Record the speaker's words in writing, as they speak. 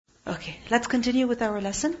Okay, let's continue with our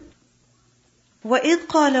lesson. وَإِذْ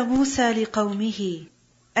قَالَ مُوسَى لِقَوْمِهِ.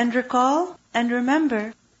 And recall and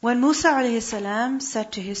remember when Musa alayhi salam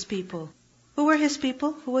said to his people. Who were his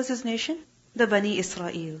people? Who was his nation? The Bani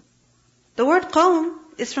Israel. The word qawm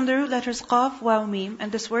is from the root letters qaf, waw, mim, and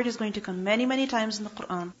this word is going to come many, many times in the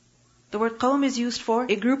Quran. The word qawm is used for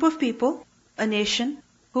a group of people, a nation,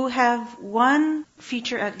 who have one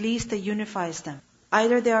feature at least that unifies them.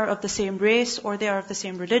 Either they are of the same race, or they are of the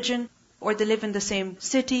same religion, or they live in the same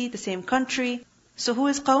city, the same country. So who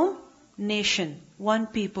is qawm? Nation, one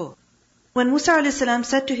people. When Musa a.s.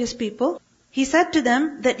 said to his people, he said to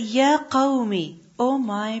them that, Ya qawmi, O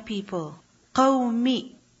my people.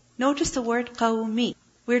 Qawmi. Notice the word qawmi.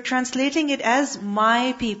 We're translating it as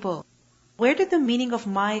my people. Where did the meaning of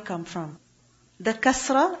my come from? The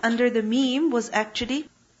kasra under the mim was actually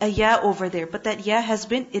a ya over there, but that ya has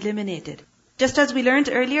been eliminated. Just as we learned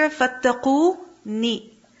earlier,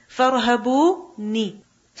 fattaquni, farhabuni.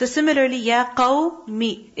 So similarly, ya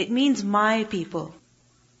qawmi, it means my people.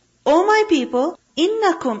 O my people,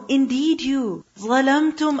 innakum, indeed you,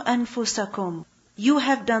 zalamtum anfusakum. You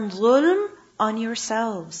have done zulm on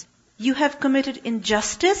yourselves. You have committed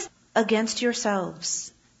injustice against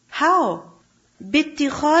yourselves. How?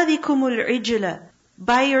 بِاتِّخَاذِكُمُ الْعِجْلَ.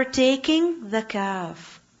 By your taking the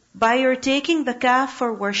calf. By your taking the calf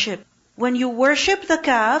for worship. When you worship the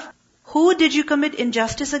calf, who did you commit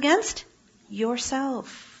injustice against?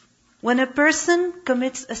 Yourself. When a person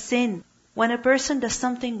commits a sin, when a person does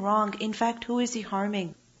something wrong, in fact, who is he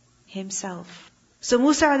harming? Himself. So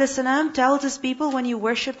Musa a.s. tells his people, when you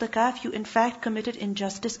worship the calf, you in fact committed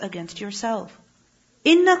injustice against yourself.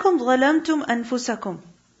 إِنَّكُمْ ظَلَمْتُمْ أَنفُسَكُمْ.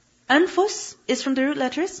 Anfus is from the root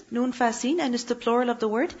letters, nun fasin, and is the plural of the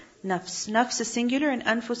word nafs. Nafs is singular and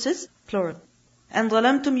anfus is plural. And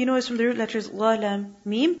ظَلَمْتُمْ, is from the root letters la, lam,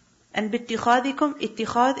 mim. And بِاتِّخَاذِكُمْ,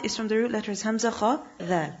 ittikhad is from the root letters hamza, kha,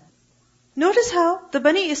 dhal. Notice how the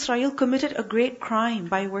Bani Israel committed a great crime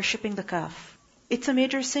by worshipping the calf. It's a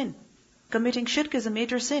major sin. Committing shirk is a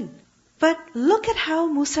major sin. But look at how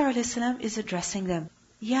Musa a.s. is addressing them.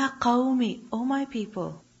 Ya qawmi, O my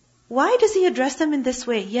people. Why does he address them in this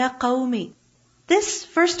way? Ya qawmi. This,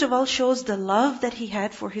 first of all, shows the love that he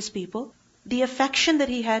had for his people, the affection that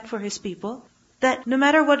he had for his people, that no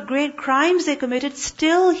matter what great crimes they committed,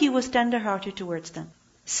 still he was tender-hearted towards them.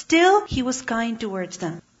 Still he was kind towards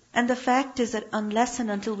them. And the fact is that unless and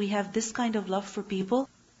until we have this kind of love for people,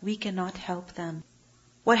 we cannot help them.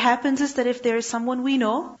 What happens is that if there is someone we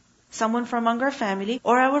know, someone from among our family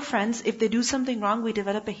or our friends, if they do something wrong, we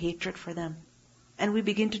develop a hatred for them. And we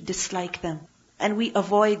begin to dislike them. And we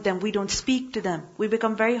avoid them. We don't speak to them. We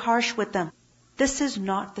become very harsh with them. This is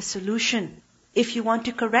not the solution. If you want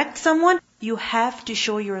to correct someone, you have to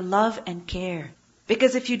show your love and care.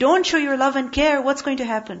 Because if you don't show your love and care, what's going to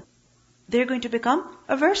happen? They're going to become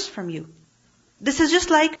averse from you. This is just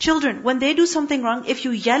like children. When they do something wrong, if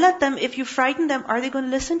you yell at them, if you frighten them, are they going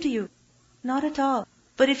to listen to you? Not at all.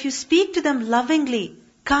 But if you speak to them lovingly,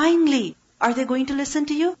 kindly, are they going to listen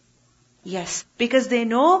to you? Yes, because they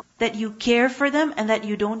know that you care for them and that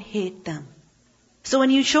you don't hate them. So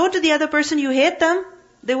when you show to the other person you hate them,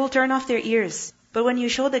 they will turn off their ears. But when you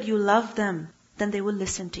show that you love them, then they will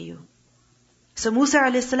listen to you. So Musa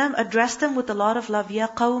a.s. addressed them with a lot of love, Ya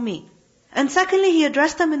qawmi. And secondly, he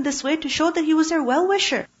addressed them in this way to show that he was their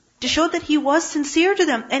well-wisher, to show that he was sincere to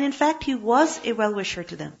them, and in fact, he was a well-wisher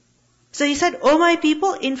to them. So he said, O my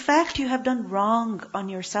people, in fact, you have done wrong on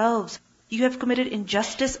yourselves. You have committed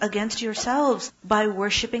injustice against yourselves by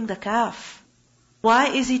worshipping the calf. Why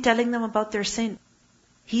is he telling them about their sin?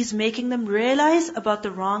 He's making them realize about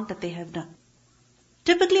the wrong that they have done.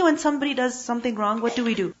 Typically, when somebody does something wrong, what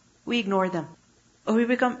do? We ignore them. Or we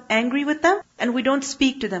become angry with them and we don't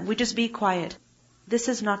speak to them. We just be quiet. This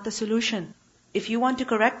is not the solution. If you want to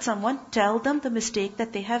correct someone, tell them the mistake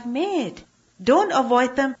that they have made. Don't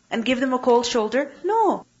avoid them and give them a cold shoulder.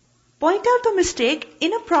 No. Point out the mistake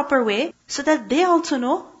in a proper way so that they also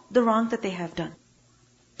know the wrong that they have done.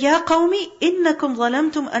 Ya qawmi innakum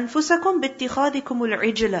zalamtum anfusakum bittikhadikumul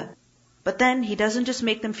ijla. But then he doesn't just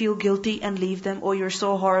make them feel guilty and leave them. Oh, you're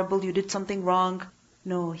so horrible. You did something wrong.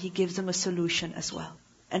 No, he gives them a solution as well.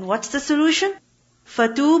 And what's the solution?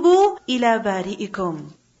 Fatubu ila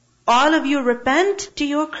bari'ikum. All of you repent to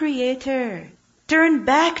your Creator. Turn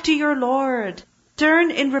back to your Lord. Turn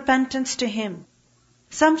in repentance to Him.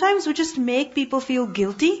 Sometimes we just make people feel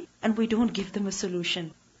guilty and we don't give them a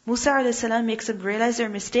solution. Musa a.s. makes them realize their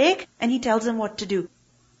mistake and he tells them what to do.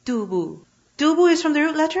 Tubu. Tubu is from the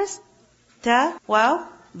root letters? Ta, waw,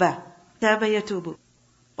 ba. Taba yatubu.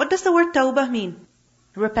 What does the word tawbah mean?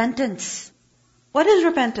 Repentance. What is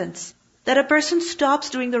repentance? That a person stops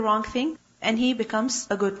doing the wrong thing and he becomes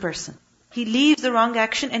a good person. He leaves the wrong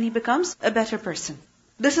action and he becomes a better person.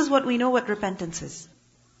 This is what we know what repentance is.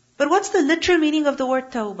 But what's the literal meaning of the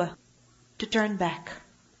word tawbah? To turn back.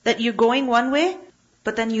 That you're going one way,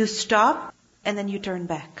 but then you stop and then you turn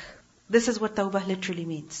back. This is what tawbah literally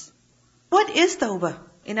means. What is tawbah?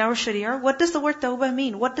 In our Sharia, what does the word tawbah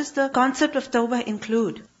mean? What does the concept of tawbah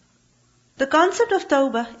include? The concept of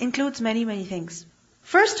tawbah includes many, many things.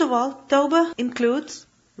 First of all, tawbah includes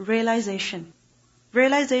realization.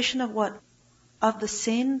 Realization of what? Of the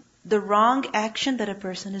sin, the wrong action that a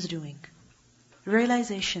person is doing.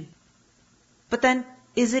 Realization. But then,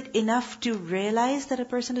 is it enough to realize that a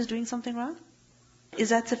person is doing something wrong? Is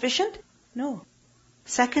that sufficient? No.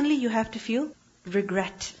 Secondly, you have to feel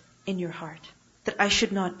regret in your heart. That I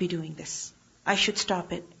should not be doing this. I should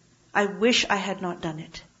stop it. I wish I had not done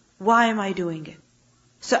it. Why am I doing it?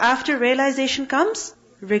 So after realization comes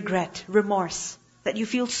regret, remorse. That you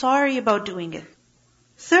feel sorry about doing it.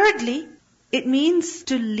 Thirdly, it means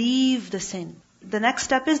to leave the sin. The next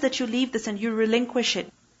step is that you leave the sin. You relinquish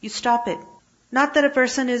it. You stop it. Not that a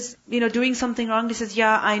person is, doing something wrong. He says,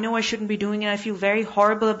 yeah, I know I shouldn't be doing it. I feel very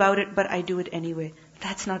horrible about it, but I do it anyway.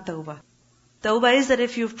 That's not tawbah. Tawbah is that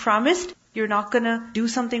if you've promised you're not going to do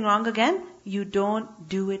something wrong again, you don't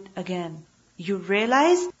do it again. You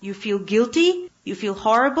realize, you feel guilty, you feel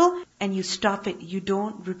horrible, and you stop it. You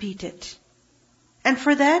don't repeat it. And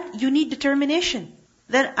for that, you need determination.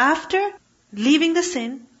 Then after leaving the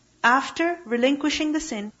sin, after relinquishing the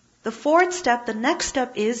sin, the fourth step, the next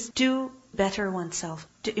step is to better oneself,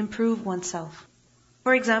 to improve oneself.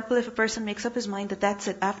 For example, if a person makes up his mind that that's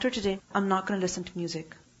it, after today, I'm not going to listen to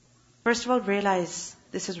music. First of all, realize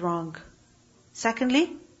this is wrong.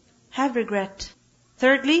 Secondly, have regret.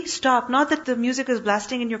 Thirdly, stop. Not that the music is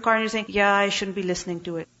blasting in your car and you're saying, yeah, I shouldn't be listening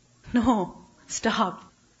to it. No, stop.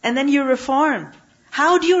 And then you reform.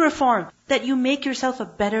 How do you reform? That you make yourself a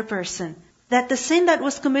better person. That the sin that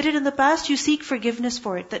was committed in the past, you seek forgiveness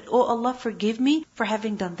for it. That, oh Allah, forgive me for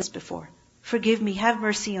having done this before. Forgive me, have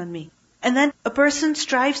mercy on me. And then a person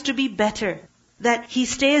strives to be better. That he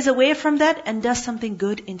stays away from that and does something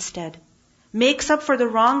good instead. Makes up for the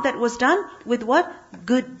wrong that was done with what?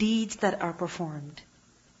 Good deeds that are performed.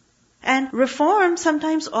 And reform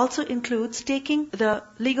sometimes also includes taking the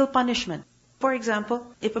legal punishment. For example,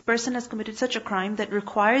 if a person has committed such a crime that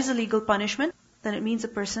requires a legal punishment, then it means a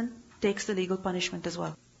person takes the legal punishment as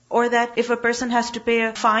well. Or that if a person has to pay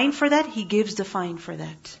a fine for that, he gives the fine for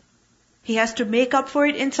that. He has to make up for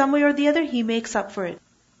it in some way or the other, he makes up for it.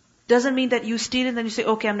 Doesn't mean that you steal and then you say,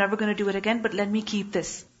 okay, I'm never going to do it again, but let me keep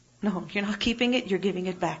this. No, you're not keeping it, you're giving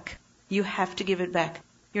it back. You have to give it back.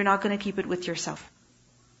 You're not going to keep it with yourself.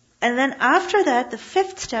 And then after that, the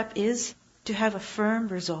fifth step is to have a firm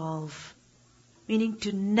resolve. Meaning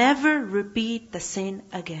to never repeat the sin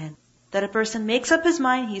again. That a person makes up his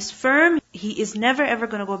mind, he's firm, he is never ever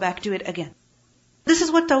going to go back to it again. This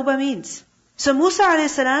is what tawbah means. So Musa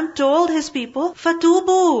a.s. told his people,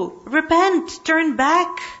 Fatubu, repent, turn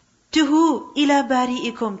back. To who? Ila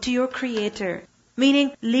bari'ikum, to your creator.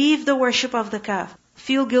 Meaning, leave the worship of the calf.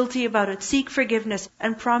 Feel guilty about it, seek forgiveness,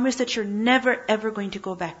 and promise that you're never ever going to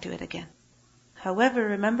go back to it again. However,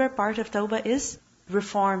 remember, part of tawbah is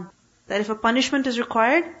reform. That if a punishment is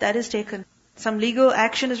required, that is taken. Some legal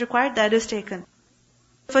action is required, that is taken.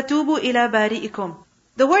 Fatubu ila bari'ikum.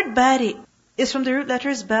 The word bari is from the root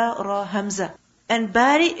letters ba, ra, hamza. And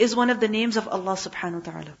bari is one of the names of Allah subhanahu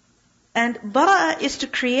wa ta'ala. And bara'a is to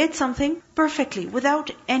create something perfectly,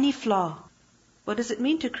 without any flaw. What does it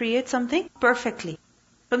mean to create something perfectly?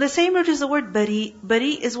 From the same root is the word bari.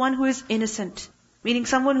 Bari is one who is innocent. Meaning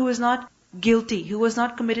someone who is not guilty, who has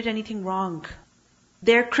not committed anything wrong.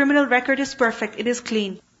 Their criminal record is perfect, it is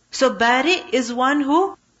clean. So bari is one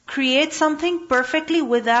who creates something perfectly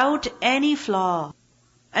without any flaw.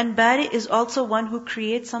 And bari is also one who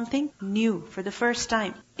creates something new for the first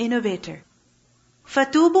time. Innovator.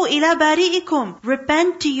 Fatubu ila bari'ikum.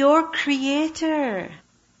 Repent to your creator.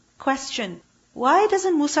 Question. Why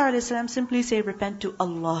doesn't Musa a.s. simply say repent to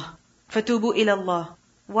Allah? Fatubu ila Allah.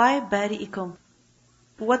 Why bari'ikum?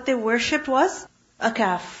 What they worshipped was a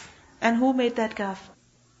calf. And who made that calf?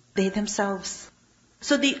 They themselves.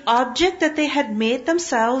 So the object that they had made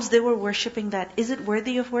themselves, they were worshipping that. Is it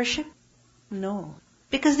worthy of worship? No.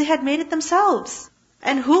 Because they had made it themselves.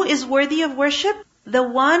 And who is worthy of worship? The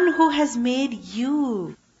one who has made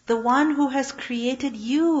you. The one who has created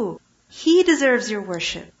you. He deserves your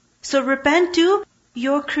worship. So repent to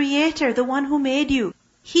your creator, the one who made you.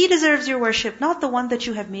 He deserves your worship, not the one that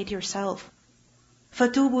you have made yourself.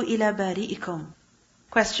 Fatubu ila bari'ikum.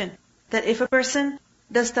 Question. That if a person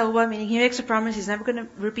does tawbah, meaning he makes a promise, he's never going to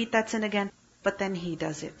repeat that sin again, but then he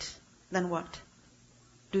does it. Then what?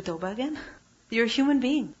 Do tawbah again? You're a human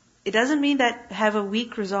being. It doesn't mean that have a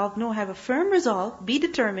weak resolve. No, have a firm resolve, be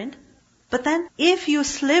determined. But then, if you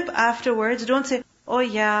slip afterwards, don't say, oh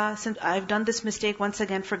yeah, since I've done this mistake once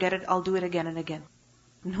again, forget it, I'll do it again and again.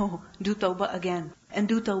 No, do tawbah again, and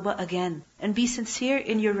do tawbah again, and be sincere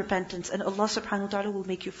in your repentance, and Allah subhanahu wa ta'ala will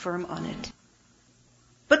make you firm on it.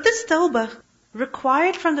 But this tawbah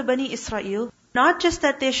required from the Bani Israel, not just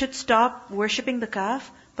that they should stop worshipping the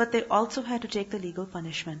calf, but they also had to take the legal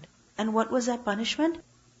punishment. And what was that punishment?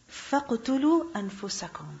 فَقْتُلُوا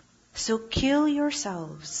أَنفُسَكُمْ. So kill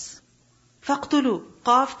yourselves. فَقْتُلُوا,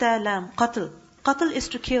 قاف تا لام, قتل. Qatl is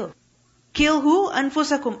to kill. Kill who?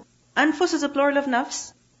 أنفسكم. Anfus is a plural of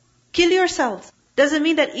nafs. Kill yourselves. Does it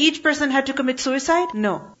mean that each person had to commit suicide?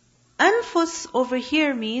 No. Anfus over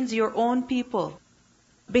here means your own people.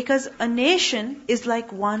 Because a nation is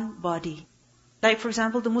like one body. Like for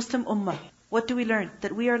example, the Muslim Ummah. What do we learn?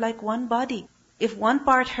 That we are like one body. If one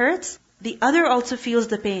part hurts, the other also feels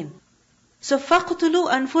the pain. So فَقْتُلُوا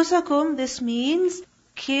أَنفُسَكُمْ, this means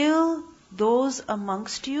kill those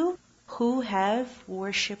amongst you who have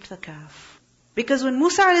worshipped the calf. Because when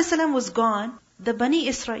Musa a.s. was gone, the Bani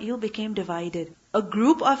Israel became divided. A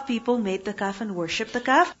group of people made the calf and worshipped the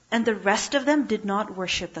calf, and the rest of them did not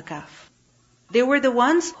worship the calf. They were the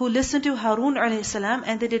ones who listened to Harun a.s.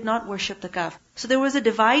 and they did not worship the calf. So there was a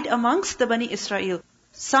divide amongst the Bani Israel.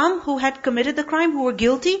 Some who had committed the crime, who were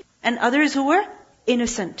guilty, and others who were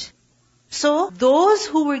innocent. So those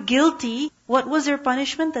who were guilty, what was their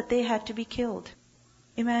punishment? That they had to be killed.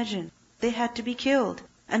 Imagine, they had to be killed.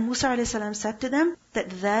 And Musa a.s. said to them that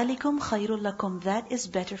ذَلِكُمْ خَيْرٌ لَكُمْ, that is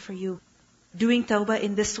better for you. Doing tawbah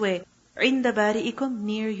in this way. عِنْدَ بَارِئِكُمْ,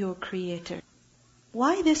 near your Creator.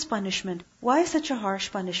 Why this punishment? Why such a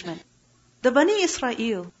harsh punishment? The Bani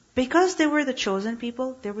Israel, because they were the chosen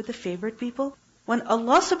people, they were the favored people, when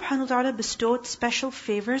Allah subhanahu wa ta'ala bestowed special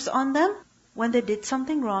favors on them, when they did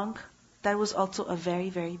something wrong, that was also a very,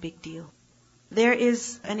 very big deal. There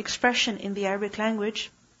is an expression in the Arabic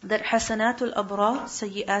language that hasanatul abrar,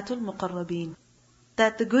 sayyiatul muqarrabin.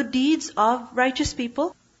 That the good deeds of righteous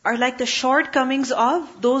people are like the shortcomings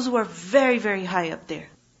of those who are very, very high up there.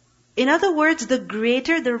 In other words, the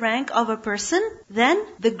greater the rank of a person, then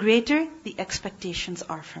the greater the expectations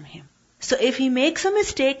are from him. So if he makes a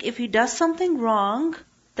mistake, if he does something wrong,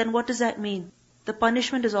 then what does that mean? The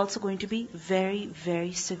punishment is also going to be very,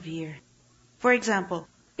 very severe. For example,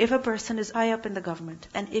 if a person is high up in the government,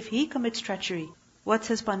 and if he commits treachery, what's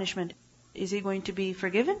his punishment? Is he going to be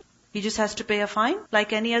forgiven? He just has to pay a fine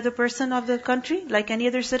like any other person of the country, like any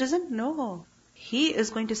other citizen? No. He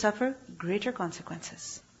is going to suffer greater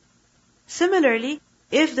consequences. Similarly,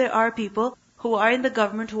 if there are people who are in the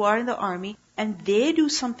government, who are in the army, and they do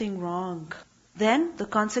something wrong, then the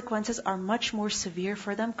consequences are much more severe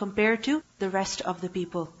for them compared to the rest of the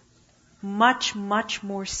people. Much, much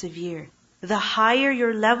more severe. The higher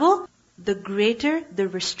your level, the greater the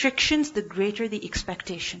restrictions, the greater the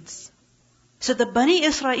expectations. So the Bani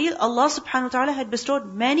Israel, Allah subhanahu wa ta'ala had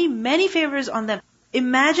bestowed many, many favors on them.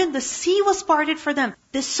 Imagine the sea was parted for them.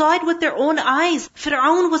 They saw it with their own eyes.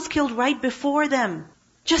 Fir'aun was killed right before them.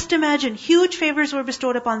 Just imagine, huge favors were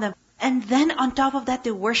bestowed upon them. And then on top of that,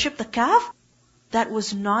 they worshipped the calf. That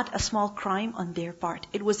was not a small crime on their part.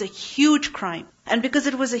 It was a huge crime. And because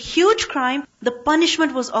it was a huge crime, the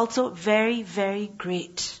punishment was also very, very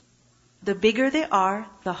great. The bigger they are,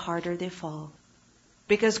 the harder they fall.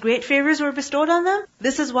 Because great favors were bestowed on them,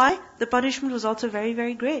 this is why the punishment was also very,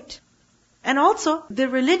 very great. And also, the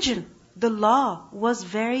religion, the law was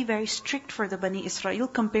very, very strict for the Bani Israel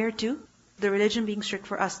compared to the religion being strict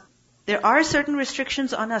for us. There are certain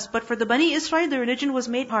restrictions on us, but for the Bani Israel, the religion was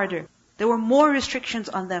made harder. There were more restrictions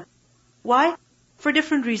on them. Why? For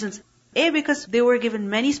different reasons. A, because they were given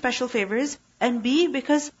many special favors, and B,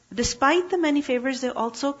 because despite the many favors, they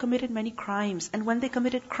also committed many crimes. And when they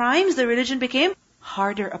committed crimes, the religion became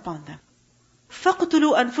harder upon them.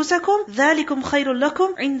 فَقْتُلُوا أَنفُسَكُمْ ذَلِكُمْ خَيْرٌ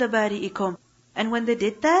لَكُمْ عِنْدَ بَارِئِكُمْ. And when they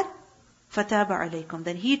did that, فَتَابَ عَلَيْكُمْ,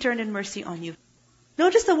 then He turned in mercy on you.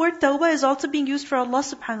 Notice the word tawbah is also being used for Allah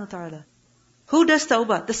subhanahu wa ta'ala. Who does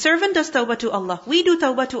tawbah? The servant does tawbah to Allah. We do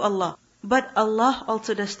tawbah to Allah. But Allah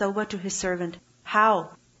also does tawbah to His servant.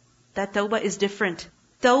 How? That tawbah is different.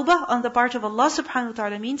 Tawbah on the part of Allah subhanahu wa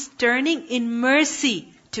ta'ala means turning in mercy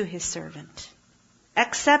to His servant.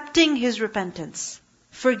 Accepting his repentance.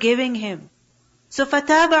 Forgiving him. So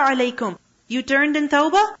فَتَابَ عَلَيْكُمْ. You turned in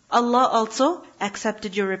tawbah, Allah also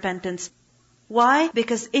accepted your repentance. Why?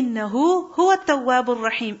 Because إِنَّهُ هُوَ التَّوَّابُ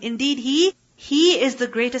الرَّحِيمُ. Indeed, He He is the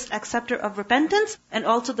greatest acceptor of repentance and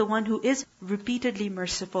also the one who is repeatedly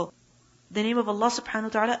merciful. The name of Allah subhanahu wa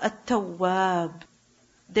ta'ala, At-Tawwab.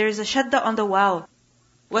 There is a shadda on the waw.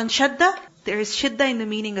 When shadda, there is shidda in the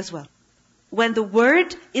meaning as well. When the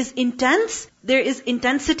word is intense, there is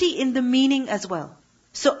intensity in the meaning as well.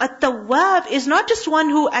 So At-Tawwab is not just one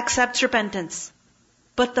who accepts repentance,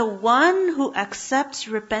 but the one who accepts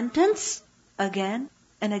repentance again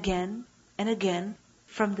and again and again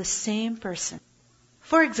from the same person.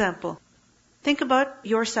 For example, think about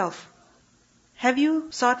yourself. Have you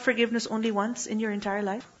sought forgiveness only once in your entire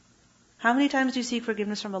life? How many times do you seek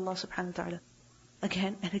forgiveness from Allah subhanahu wa ta'ala?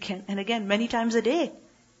 Again and again and again, many times a day.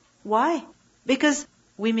 Why? Because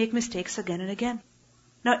we make mistakes again and again.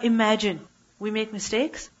 Now imagine, we make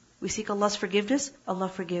mistakes, we seek Allah's forgiveness, Allah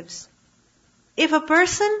forgives. If a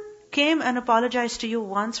person came and apologized to you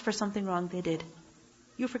once for something wrong they did,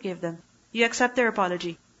 you forgive them. You accept their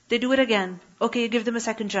apology. They do it again. Okay, you give them a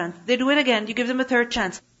second chance. They do it again. You give them a third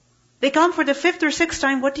chance. They come for the fifth or sixth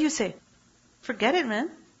time. What do you say? Forget it, man.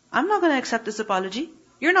 I'm not going to accept this apology.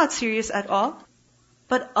 You're not serious at all.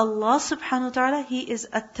 But Allah subhanahu wa ta'ala, He is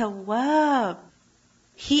At-Tawwab.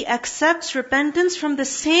 He accepts repentance from the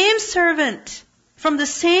same servant, from the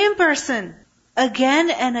same person, again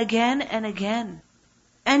and again and again.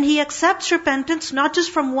 And He accepts repentance not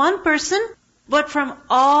just from one person, but from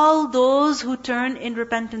all those who turn in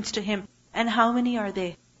repentance to Him. And how many are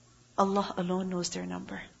they? Allah alone knows their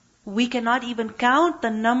number. We cannot even count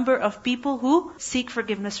the number of people who seek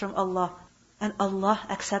forgiveness from Allah. And Allah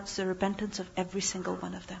accepts the repentance of every single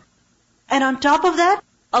one of them. And on top of that,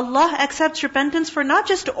 Allah accepts repentance for not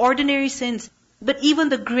just ordinary sins, but even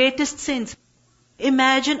the greatest sins.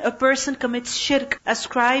 Imagine a person commits shirk,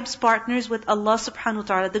 ascribes partners with Allah subhanahu wa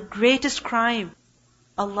ta'ala, the greatest crime.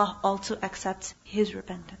 Allah also accepts his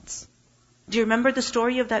repentance. Do you remember the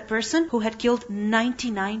story of that person who had killed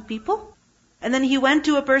 99 people? And then he went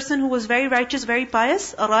to a person who was very righteous, very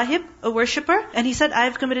pious, a rahib, a worshipper, and he said, I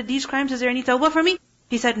have committed these crimes, is there any tawbah for me?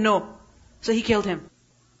 He said, no. So he killed him.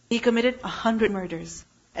 He committed 100 murders.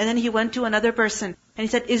 And then he went to another person, and he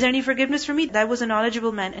said, is there any forgiveness for me? That was a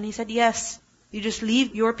knowledgeable man. And he said, yes. You just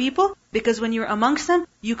leave your people, because when you're amongst them,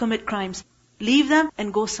 you commit crimes. Leave them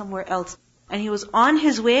and go somewhere else. And he was on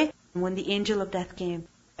his way when the angel of death came.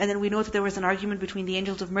 And then we know that there was an argument between the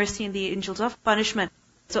angels of mercy and the angels of punishment.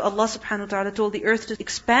 So Allah subhanahu wa ta'ala told the earth to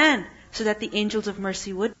expand so that the angels of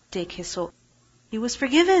mercy would take his soul. He was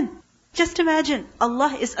forgiven. Just imagine,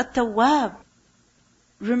 Allah is At-Tawwab.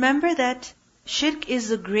 Remember that shirk is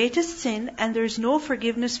the greatest sin and there is no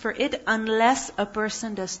forgiveness for it unless a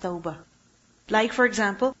person does tawbah. Like for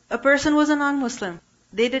example, a person was a non-Muslim.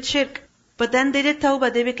 They did shirk. But then they did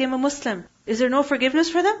tawbah, they became a Muslim. Is there no forgiveness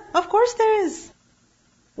for them? Of course there is.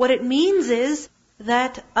 What it means is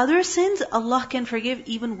that other sins Allah can forgive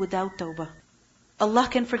even without tawbah. Allah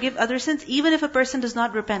can forgive other sins even if a person does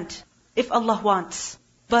not repent, if Allah wants.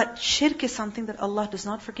 But shirk is something that Allah does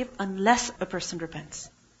not forgive unless a person repents.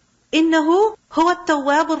 Innahu huwa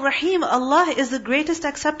at-tawwab ar-rahim. Allah is the greatest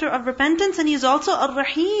acceptor of repentance and He is also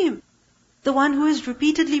ar-rahim, the one who is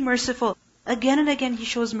repeatedly merciful. Again and again He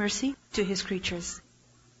shows mercy to His creatures.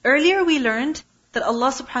 Earlier we learned that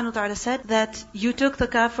Allah subhanahu wa ta'ala said that you took the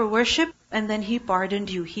calf for worship and then He pardoned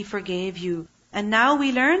you, He forgave you. And now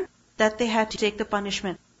we learn that they had to take the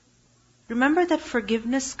punishment. Remember that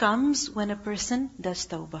forgiveness comes when a person does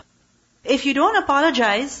tawbah. If you don't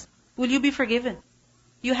apologize, will you be forgiven?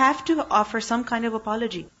 You have to offer some kind of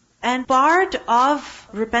apology. And part of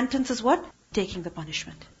repentance is what? Taking the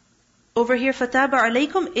punishment. Over here, فَتَابَ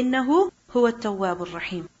عَلَيْكُمْ إِنَّهُ هُوَ التَّوَّابُ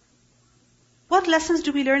الرَّحِيمُ. What lessons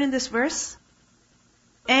do we learn in this verse?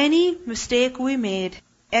 Any mistake we made,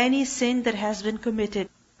 any sin that has been committed,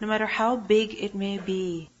 no matter how big it may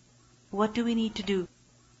be, what do we need to do?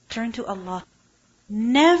 Turn to Allah.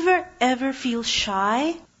 Never ever feel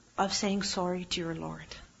shy of saying sorry to your Lord.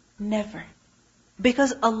 Never.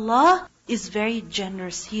 Because Allah is very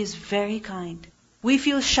generous. He is very kind. We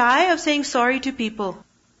feel shy of saying sorry to people.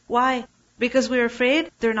 Why? Because we're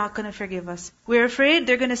afraid they're not going to forgive us. We're afraid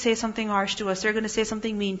they're going to say something harsh to us. They're going to say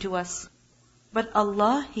something mean to us. But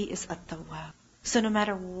Allah, He is At-Tawwab. So no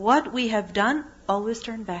matter what we have done, always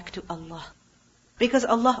turn back to Allah. Because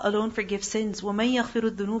Allah alone forgives sins. وَمَن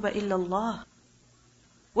يَغْفِرُ الذُّنُوبَ إِلَّا اللَّهِ.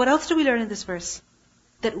 What else do we learn in this verse?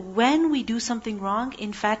 That when we do something wrong,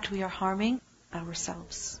 in fact we are harming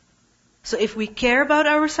ourselves. So if we care about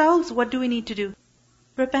ourselves, what do we need to do?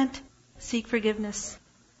 Repent. Seek forgiveness.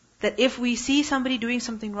 That if we see somebody doing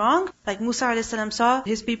something wrong, like Musa a.s. saw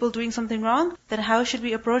his people doing something wrong, then how should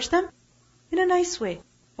we approach them? In a nice way.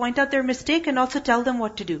 Point out their mistake and also tell them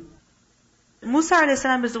what to do. Musa a.s.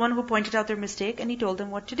 is the one who pointed out their mistake and he told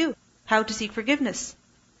them what to do, how to seek forgiveness.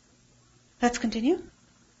 Let's continue.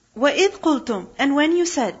 وَإِذْ قُلْتُمْ, and when you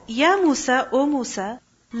said, Ya Musa, O Musa,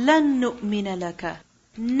 لَن نُؤْمِنَ لَكَ,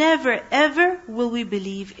 never ever will we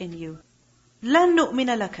believe in you. لَن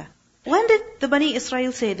نُؤْمِنَ لَكَ. When did the Bani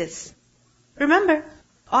Israel say this? Remember,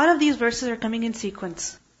 all of these verses are coming in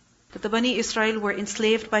sequence. That the Bani Israel were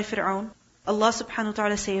enslaved by Fir'aun. Allah subhanahu wa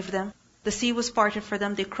ta'ala saved them. The sea was parted for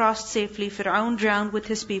them. They crossed safely. Fir'aun drowned with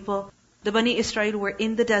his people. The Bani Israel were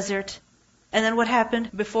in the desert. And then what happened?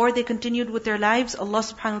 Before they continued with their lives, Allah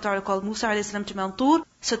subhanahu wa ta'ala called Musa a.s. to Mount Tur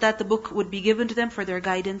so that the book would be given to them for their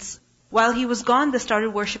guidance. While he was gone, they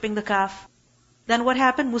started worshipping the calf. Then what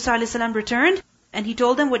happened? Musa a.s. returned and he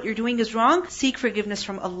told them, what you're doing is wrong. Seek forgiveness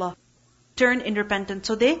from Allah. Turn in repentance.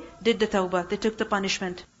 So they did the tawbah. They took the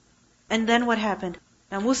punishment. And then what happened?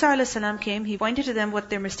 Now Musa a.s. came, he pointed to them what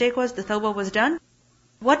their mistake was, the tawbah was done.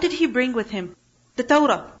 What did he bring with him? The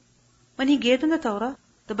Torah. When he gave them the Torah,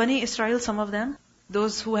 the Bani Israel, some of them,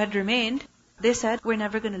 those who had remained, they said, we're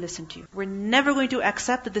never going to listen to you. We're never going to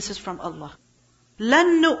accept that this is from Allah.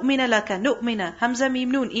 لَن نُؤْمِنَ لَكَ نُؤْمِنَ Hamza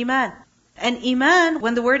Mim Nun, Iman. And Iman,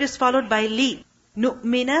 when the word is followed by li,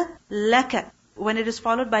 نُؤْمِنَ لَكَ, when it is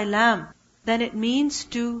followed by lam, then it means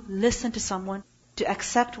to listen to someone, to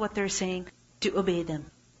accept what they're saying, to obey them.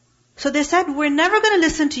 So they said, we're never going to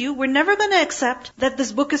listen to you, we're never going to accept that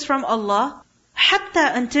this book is from Allah,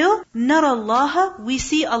 حتى until نرى الله, we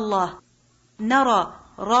see Allah. نرى,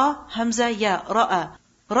 ra, hamza, ya, ra'a.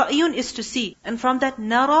 Ra'yun is to see. And from that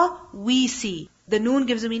nara, we see. The noon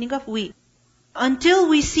gives the meaning of we. Until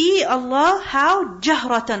we see Allah, how?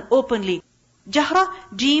 Jahratan, openly. Jahra,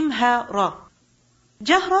 jim, ha, ra.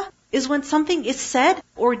 Jahra is when something is said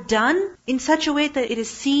or done in such a way that it is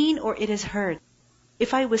seen or it is heard.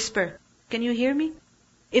 If I whisper, can you hear me?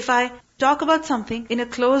 If I talk about something in a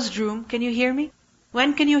closed room, can you hear me?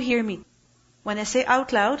 When can you hear me? When I say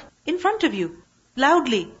out loud, in front of you,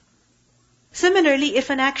 loudly. Similarly, if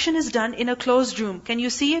an action is done in a closed room, can you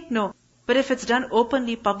see it? No. But if it's done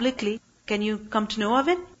openly, publicly, can you come to know of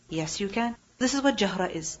it? Yes, you can. This is what jahra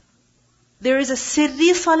is. There is a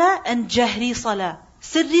sirri salah and jahri salah.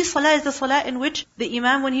 Sirri salah is the salah in which the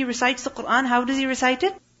imam, when he recites the Quran, how does he recite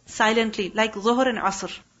it? Silently, like Zuhr and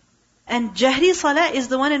Asr. And jahri salah is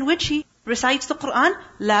the one in which he recites the Quran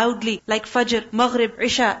loudly, like Fajr, Maghrib,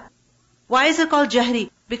 Isha. Why is it called jahri?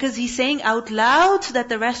 Because he's saying out loud so that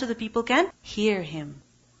the rest of the people can hear him.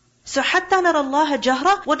 So hatta nara Allah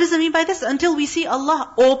jahra, what does it mean by this? Until we see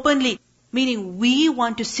Allah openly. Meaning we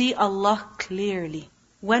want to see Allah clearly.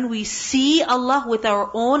 When we see Allah with our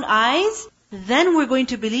own eyes, then we're going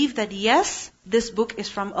to believe that yes, this book is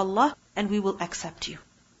from Allah and we will accept you.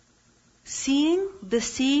 Seeing the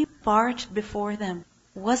sea part before them,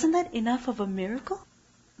 wasn't that enough of a miracle?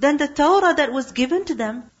 Then the Torah that was given to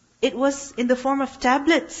them, it was in the form of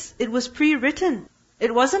tablets. It was pre-written.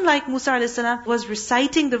 It wasn't like Musa a.s. was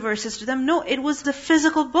reciting the verses to them. No, it was the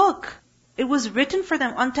physical book. It was written for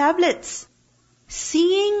them on tablets.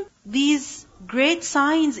 Seeing these great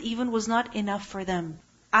signs even was not enough for them.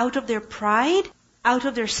 Out of their pride, out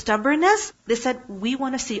of their stubbornness, they said, we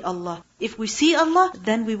want to see Allah. If we see Allah,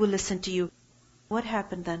 then we will listen to you. What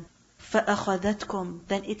happened then? فَأَخَذَتْكُمْ,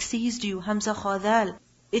 then it seized you. Hamza khadal.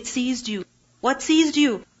 It seized you. What seized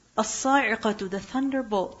you? الصَّاعِقَةُ, the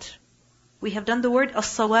thunderbolt. We have done the word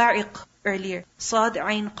الصَّوَاعِق earlier. صَاد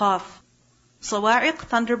عَيْن قَاف. صَوَاعِق,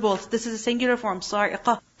 thunderbolts. This is a singular form.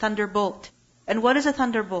 صَاعِقَة, thunderbolt. And what is a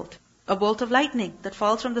thunderbolt? A bolt of lightning that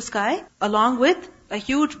falls from the sky along with a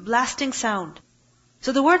huge blasting sound.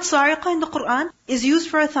 So the word صَاعِقَة in the Quran is used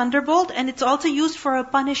for a thunderbolt and it's also used for a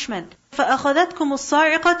punishment. فَأَخَذَتْكُمُ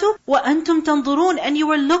الصَّاعِقَةُ وَأَنْتُمْ تَنْظُرُونَ, and you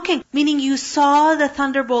were looking, meaning you saw the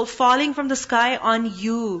thunderbolt falling from the sky on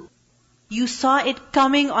you. You saw it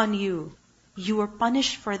coming on you. You were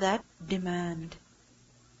punished for that demand.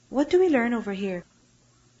 What do we learn over here?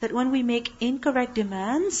 That when we make incorrect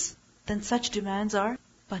demands, then such demands are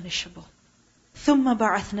punishable. ثُمَّ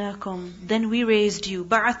بَعَثْنَاكُمْ, then we raised you.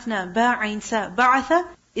 بَعَثْنَا, بَعَيْنْ سَا. بَعَثَ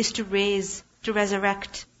is to raise, to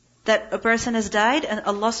resurrect. That a person has died and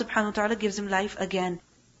Allah subhanahu wa ta'ala gives him life again.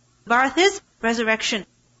 Ba'ath is resurrection.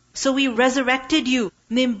 So we resurrected you.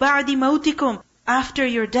 مِن بَعْدِ مَوْتِكُمْ, after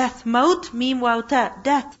your death. Maut, mim waw ta,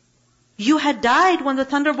 death. You had died when the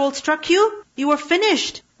thunderbolt struck you. You were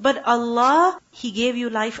finished. But Allah, He gave you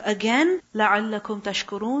life again. لَعَلَّكُمْ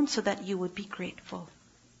تَشْكُرُونَ, so that you would be grateful.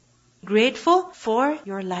 Grateful for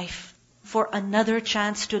your life. For another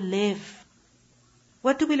chance to live.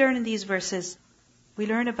 What do we learn in these verses? We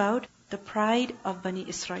learn about the pride of Bani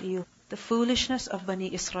Israel. The foolishness of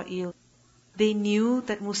Bani Israel. They knew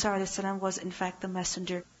that Musa a.s. was in fact the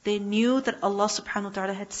messenger. They knew that Allah subhanahu wa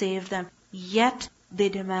ta'ala had saved them, yet they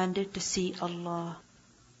demanded to see Allah.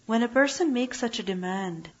 When a person makes such a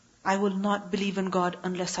demand, I will not believe in God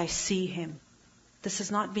unless I see Him. This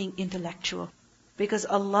is not being intellectual. Because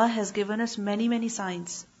Allah has given us many, many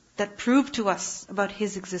signs that prove to us about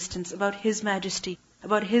His existence, about His majesty,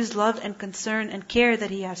 about His love and concern and care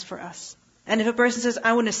that He has for us. And if a person says,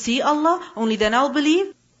 I want to see Allah, only then I'll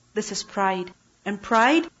believe, this is pride. And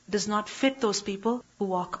pride does not fit those people who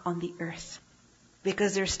walk on the earth.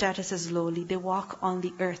 Because their status is lowly. They walk on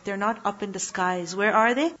the earth. They're not up in the skies. Where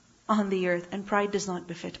are they? On the earth. And pride does not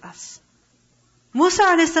befit us. Musa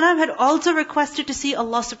a.s. had also requested to see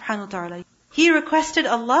Allah subhanahu wa ta'ala. He requested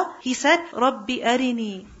Allah. He said, Rabbi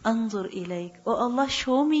arini anzur ilayk. Oh Allah,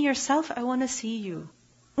 show me yourself. I want to see you.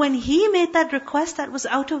 When he made that request, that was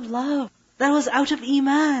out of love. That was out of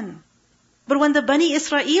iman. But when the Bani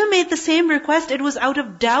Israel made the same request, it was out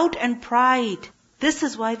of doubt and pride. This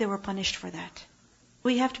is why they were punished for that.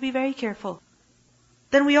 We have to be very careful.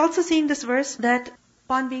 Then we also see in this verse that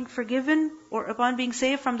upon being forgiven or upon being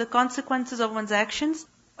saved from the consequences of one's actions,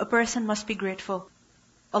 a person must be grateful.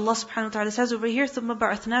 Allah subhanahu wa ta'ala says over here, ثُمَّ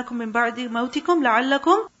بَعَثْنَاكُمْ مِنْ بَعْدِ مَوْتِكُمْ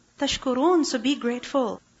لَعَلَّكُمْ تَشْكُرُونَ. So be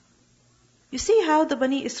grateful. You see how the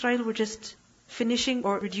Bani Israel were just finishing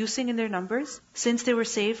or reducing in their numbers since they were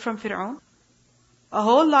saved from Fir'aun? A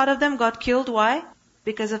whole lot of them got killed. Why?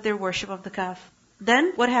 Because of their worship of the calf.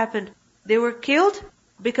 Then what happened? They were killed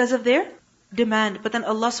because of their demand. But then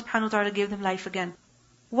Allah subhanahu wa ta'ala gave them life again.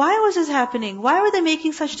 Why was this happening? Why were they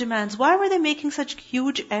making such demands? Why were they making such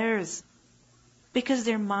huge errors? Because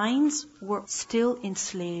their minds were still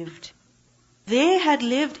enslaved. They had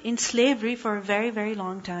lived in slavery for a very, very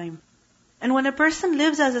long time. And when a person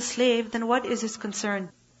lives as a slave, then what is his concern?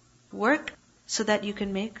 Work so that you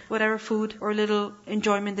can make whatever food or little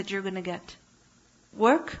enjoyment that you're going to get.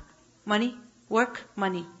 Work, money, work,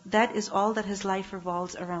 money. That is all that his life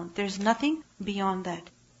revolves around. There's nothing beyond that.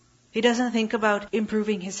 He doesn't think about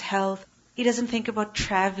improving his health. He doesn't think about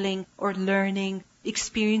traveling or learning,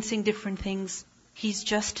 experiencing different things. He's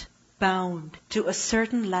just bound to a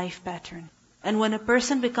certain life pattern. And when a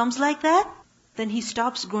person becomes like that, then he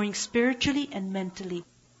stops growing spiritually and mentally.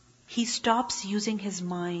 He stops using his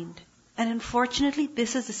mind. And unfortunately,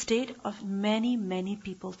 this is the state of many, many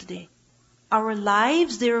people today. Our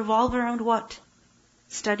lives, they revolve around what?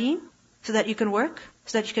 Studying, so that you can work,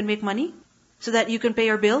 so that you can make money, so that you can pay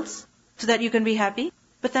your bills, so that you can be happy.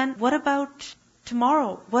 But then what about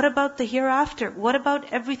tomorrow? What about the hereafter? What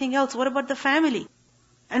about everything else? What about the family?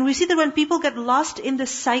 And we see that when people get lost in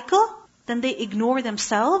this cycle, then they ignore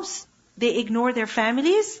themselves, they ignore their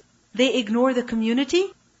families, they ignore the community,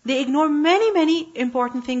 they ignore many, many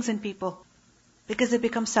important things in people. Because they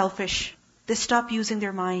become selfish. They stop using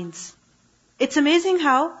their minds. It's amazing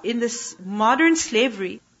how in this modern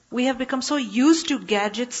slavery, we have become so used to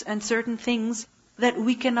gadgets and certain things that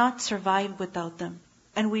we cannot survive without them.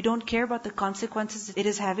 And we don't care about the consequences it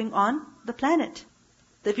is having on the planet.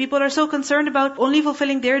 The people are so concerned about only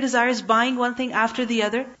fulfilling their desires, buying one thing after the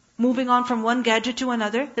other, moving on from one gadget to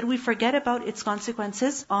another, that we forget about its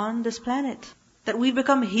consequences on this planet. That we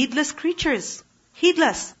become heedless creatures.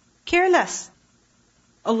 Heedless. Careless.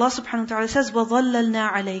 Allah subhanahu wa ta'ala says,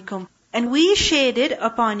 وَظَلَّلْنَا عَلَيْكُمْ. And we shaded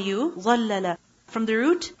upon you, ظَلَّلَ. From the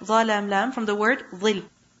root, ظَلَمْ lam, from the word ظِل.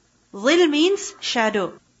 ظِل means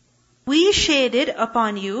shadow. We shaded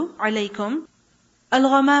upon you, alaykum,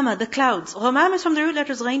 al-ghamama, the clouds. Ghamam is from the root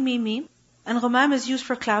letters ghain, mim, mim. And ghamam is used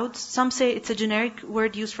for clouds. Some say it's a generic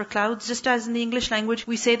word used for clouds. Just as in the English language,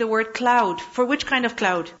 we say the word cloud. For which kind of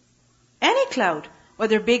cloud? Any cloud.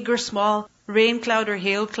 Whether big or small, rain cloud or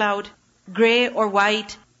hail cloud, gray or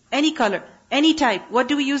white, any color, any type. What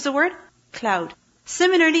do we use the word? Cloud.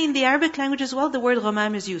 Similarly, in the Arabic language as well, the word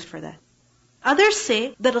ghamam is used for that. Others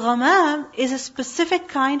say that ghamam is a specific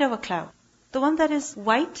kind of a cloud. The one that is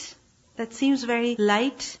white, that seems very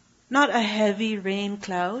light, not a heavy rain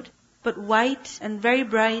cloud, but white and very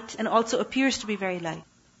bright and also appears to be very light.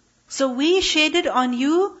 So we shaded on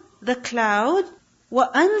you the cloud,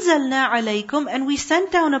 وَأَنزَلْنَا عَلَيْكُمْ, and we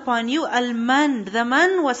sent down upon you al-man. The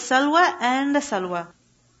man was salwa and the salwa.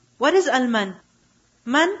 What is al-man?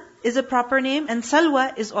 Man is a proper name and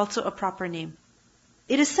salwa is also a proper name.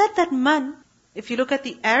 It is said that man, if you look at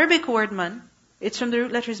the Arabic word man, it's from the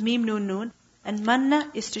root letters mim, nun, nun, and manna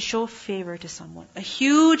is to show favor to someone. A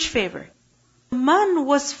huge favor. Man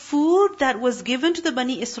was food that was given to the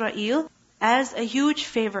Bani Israel as a huge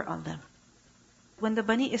favor on them. When the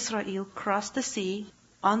Bani Israel crossed the sea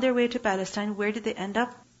on their way to Palestine, where did they end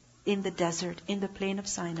up? In the desert, in the plain of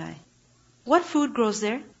Sinai. What food grows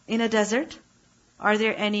there in a desert? Are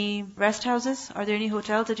there any rest houses? Are there any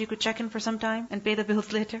hotels that you could check in for some time and pay the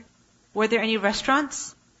bills later? Were there any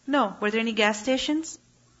restaurants? No. Were there any gas stations?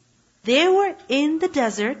 They were in the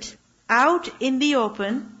desert, out in the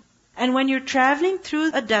open, and when you're traveling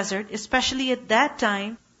through a desert, especially at that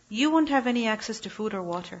time, you won't have any access to food or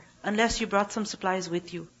water unless you brought some supplies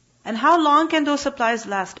with you. And how long can those supplies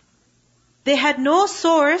last? They had no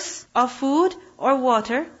source of food or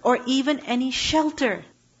water or even any shelter.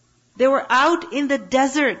 They were out in the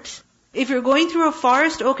desert. If you're going through a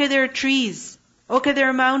forest, okay, there are trees. Okay, there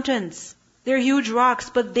are mountains. There are huge rocks,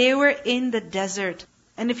 but they were in the desert.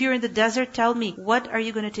 And if you're in the desert, tell me, what are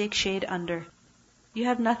you going to take shade under? You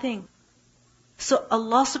have nothing. So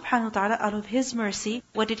Allah subhanahu wa ta'ala, out of His mercy,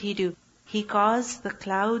 what did He do? He caused the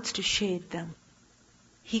clouds to shade them.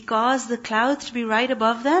 He caused the clouds to be right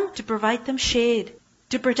above them to provide them shade,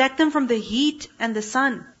 to protect them from the heat and the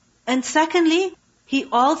sun. And secondly, He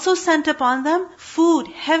also sent upon them food,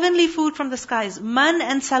 heavenly food from the skies, man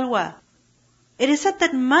and salwa. It is said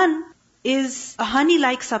that man is a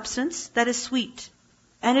honey-like substance that is sweet.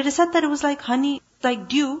 And it is said that it was like honey, like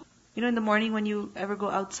dew. You know, in the morning when you ever go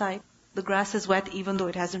outside, the grass is wet even though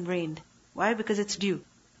it hasn't rained. Why? Because it's dew.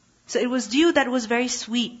 So it was dew that was very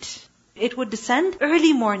sweet. It would descend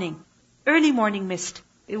early morning mist.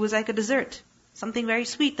 It was like a dessert, something very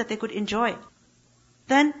sweet that they could enjoy.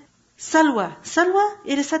 Then salwa. Salwa,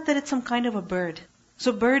 it is said that it's some kind of a bird.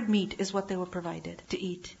 So bird meat is what they were provided to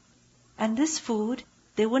eat. And this food,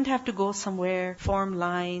 they wouldn't have to go somewhere, form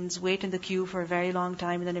lines, wait in the queue for a very long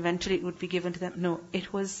time, and then eventually it would be given to them. No,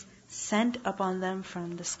 it was sent upon them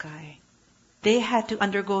from the sky. They had to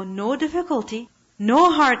undergo no difficulty,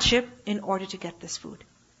 no hardship in order to get this food.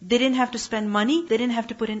 They didn't have to spend money. They didn't have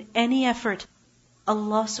to put in any effort.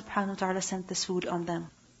 Allah subhanahu wa ta'ala sent this food on them.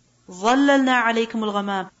 ظَلَّلْنَا عَلَيْكُمُ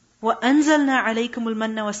الْغَمَامِ وَأَنزَلْنَا عَلَيْكُمُ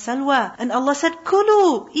الْمَنَّ وَالسَّلْوَى. And Allah said,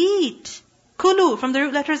 Kulu, eat. Kulu, from the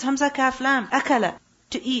root letters Hamza, Kaf, Lam. Akala,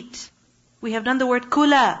 to eat. We have done the word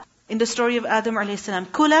kula in the story of Adam alayhi salam.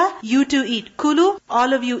 Kula, you too eat. Kulu,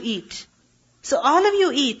 all of you eat. So all of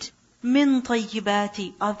you eat. Min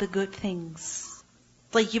tayyibati, of the good things.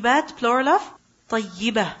 Tayyibat, plural of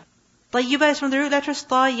tayyibah. Tayyibah is from the root letters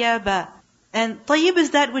tayyaba. And tayyib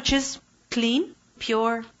is that which is clean,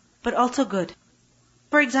 pure, but also good.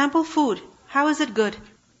 For example, food. How is it good?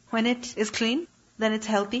 When it is clean, then it's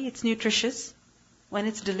healthy, it's nutritious. When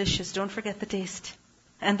it's delicious, don't forget the taste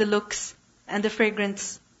and the looks and the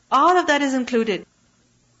fragrance. All of that is included.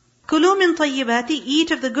 Kulu min tayyibati,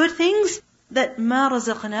 eat of the good things that ma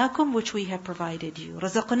razaqnakum, which we have provided you.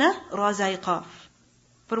 Razaqna, razaiqaf.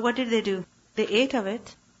 But what did they do? They ate of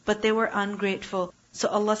it, but they were ungrateful. So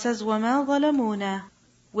Allah says, وَمَا ظَلَمُونَا.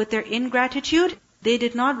 With their ingratitude, they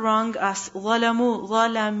did not wrong us. ظَلَمُوا,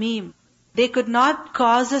 ظَلَمِيم. They could not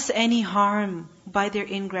cause us any harm by their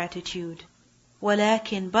ingratitude.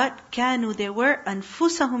 وَلَكِنْ, but كَانُوا, they were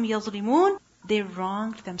أَنفُسَهُمْ يَظْلِمُونَ. They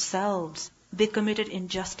wronged themselves. They committed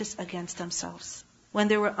injustice against themselves. When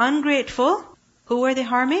they were ungrateful, who were they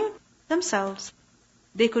harming? Themselves.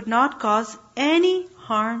 They could not cause any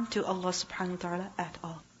harm to Allah subhanahu wa ta'ala at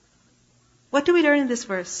all. What do we learn in this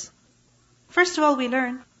verse? First of all, we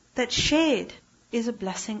learn that shade is a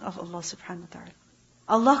blessing of Allah subhanahu wa ta'ala.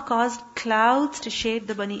 Allah caused clouds to shade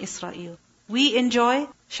the Bani Israel. We enjoy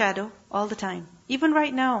shadow all the time, even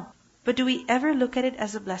right now. But do we ever look at it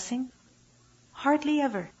as a blessing? Hardly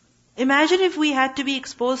ever. Imagine if we had to be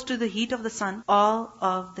exposed to the heat of the sun all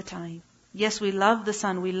of the time. Yes, we love the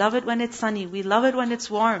sun. We love it when it's sunny. We love it when it's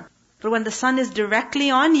warm. But when the sun is directly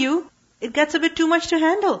on you, it gets a bit too much to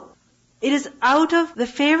handle. It is out of the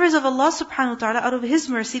favors of Allah subhanahu wa ta'ala, out of His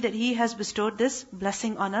mercy, that He has bestowed this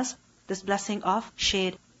blessing on us, this blessing of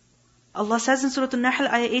shade. Allah says in Surah An-Nahl,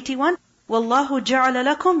 ayah 81, وَاللَّهُ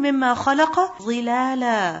جَعَلَ لَكُم مِّمَّا خَلَقَ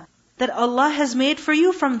ظِلَالًا. That Allah has made for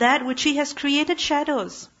you from that which He has created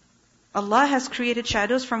shadows. Allah has created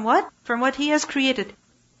shadows from what? From what He has created.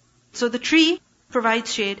 So the tree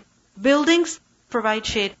provides shade. Buildings provide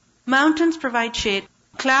shade. Mountains provide shade.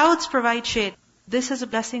 Clouds provide shade. This is a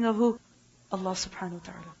blessing of who? Allah subhanahu wa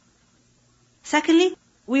ta'ala. Secondly,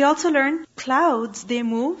 we also learn clouds, they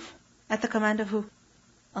move at the command of who?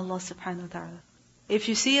 Allah subhanahu wa ta'ala. If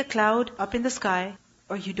you see a cloud up in the sky,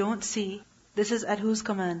 or you don't see, this is at whose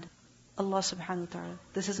command? Allah subhanahu wa ta'ala.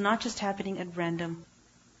 This is not just happening at random.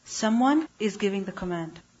 Someone is giving the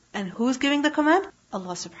command. And who's giving the command?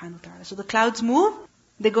 Allah subhanahu wa ta'ala. So the clouds move,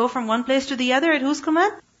 they go from one place to the other at whose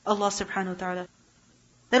command? Allah subhanahu wa ta'ala.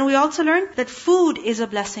 Then we also learn that food is a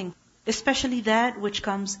blessing, especially that which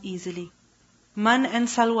comes easily. Man and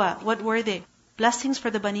salwa, what were they? Blessings for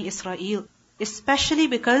the Bani Israel, especially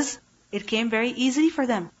because it came very easily for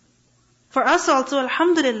them. For us also,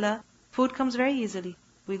 alhamdulillah, food comes very easily.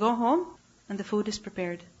 We go home and the food is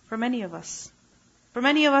prepared. For many of us. For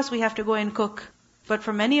many of us, we have to go and cook. But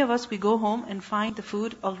for many of us, we go home and find the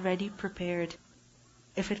food already prepared.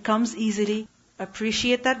 If it comes easily,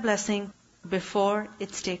 appreciate that blessing before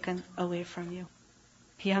it's taken away from you.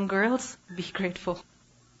 Young girls, be grateful.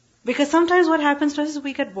 Because sometimes what happens to us is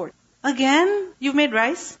we get bored. Again, you've made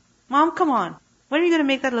rice? Mom, come on. When are you going to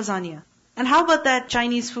make that lasagna? And how about that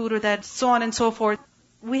Chinese food or that so on and so forth?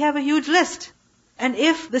 We have a huge list. And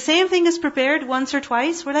if the same thing is prepared once or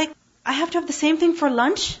twice, we're like, I have to have the same thing for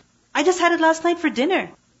lunch? I just had it last night for dinner.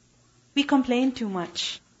 We complain too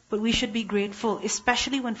much. But we should be grateful,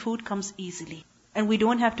 especially when food comes easily. And we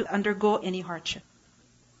don't have to undergo any hardship.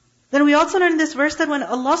 Then we also learn in this verse that when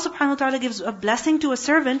Allah subhanahu wa ta'ala gives a blessing to a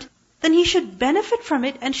servant, then he should benefit from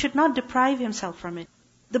it and should not deprive himself from it.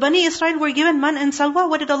 The Bani Israel were given man and salwa.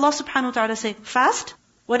 What did Allah subhanahu wa ta'ala say? Fast?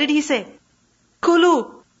 What did he say?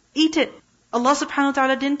 Kulu. Eat it. Allah subhanahu wa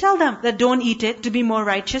ta'ala didn't tell them that don't eat it to be more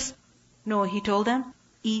righteous. No, He told them,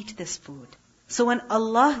 eat this food. So when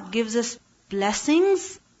Allah gives us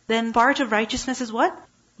blessings, then part of righteousness is what?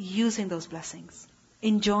 Using those blessings.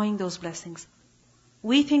 Enjoying those blessings.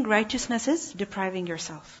 We think righteousness is depriving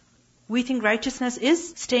yourself. We think righteousness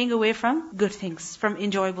is staying away from good things, from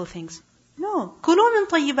enjoyable things. No. كُلُوا مِن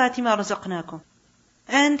طَيِّبَاتِ مَا رَزَقْنَاكُمْ.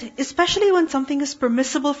 And especially when something is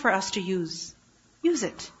permissible for us to use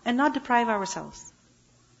it and not deprive ourselves.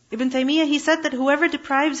 Ibn Taymiyyah, he said that whoever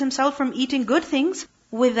deprives himself from eating good things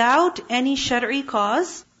without any shari'i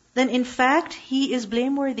cause, then in fact he is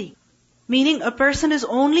blameworthy. Meaning a person is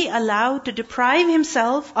only allowed to deprive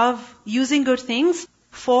himself of using good things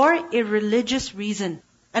for a religious reason.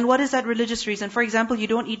 And what is that religious reason? For example, you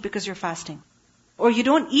don't eat because you're fasting. Or you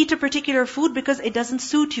don't eat a particular food because it doesn't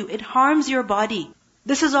suit you. It harms your body.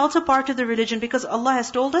 This is also part of the religion because Allah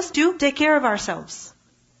has told us to take care of ourselves.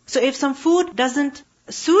 So if some food doesn't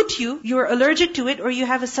suit you, you're allergic to it or you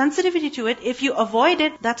have a sensitivity to it, if you avoid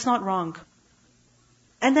it, that's not wrong.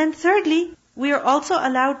 And then thirdly, we are also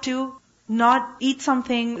allowed to not eat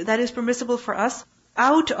something that is permissible for us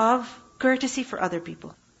out of courtesy for other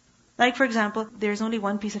people. Like for example, there's only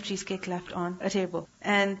one piece of cheesecake left on a table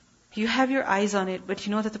and you have your eyes on it, but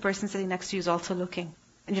you know that the person sitting next to you is also looking.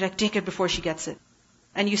 And you're like, take it before she gets it.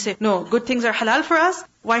 And you say, no, good things are halal for us.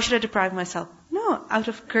 Why should I deprive myself? No, out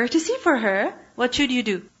of courtesy for her, what should you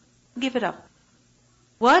do? Give it up.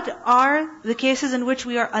 What are the cases in which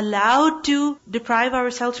we are allowed to deprive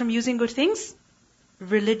ourselves from using good things?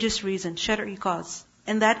 Religious reason, shari'i cause.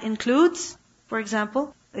 And that includes, for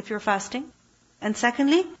example, if you're fasting. And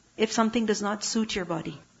secondly, if something does not suit your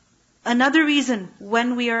body. Another reason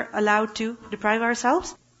when we are allowed to deprive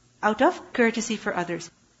ourselves, out of courtesy for others.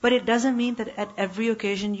 But it doesn't mean that at every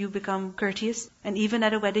occasion you become courteous. And even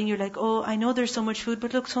at a wedding you're like, oh, I know there's so much food,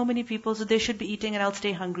 but look, so many people, so they should be eating and I'll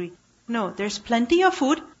stay hungry. No, there's plenty of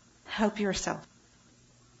food. Help yourself.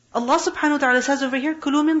 Allah subhanahu wa ta'ala says over here,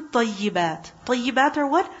 كُلُوا مِن طَيِّبَاتِ. طَيِّبَات are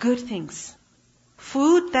what? Good things.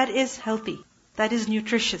 Food that is healthy, that is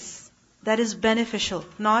nutritious, that is beneficial,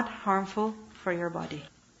 not harmful for your body.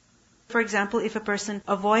 For example, if a person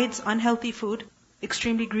avoids unhealthy food,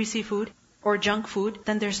 extremely greasy food, or junk food,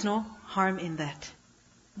 then there's no harm in that.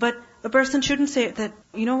 But a person shouldn't say that,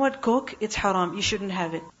 you know what, Coke, it's haram, you shouldn't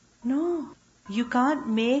have it. No, you can't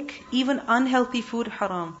make even unhealthy food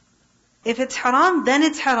haram. If it's haram, then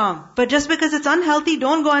it's haram. But just because it's unhealthy,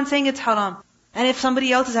 don't go on saying it's haram. And if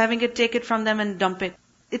somebody else is having it, take it from them and dump it.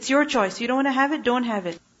 It's your choice. You don't want to have it, don't have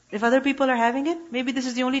it. If other people are having it, maybe this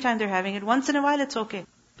is the only time they're having it. Once in a while, it's okay.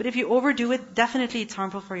 But if you overdo it, definitely it's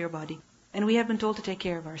harmful for your body. And we have been told to take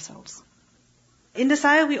care of ourselves. In this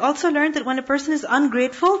ayah, we also learned that when a person is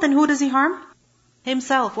ungrateful, then who does he harm?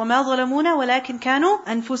 Himself. وَمَا ظَلَمُونَ وَلَكِنْ كَانُوا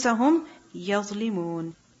أَنفُسَهُمْ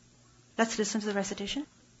يَظْلِمُونَ. Let's listen to the recitation.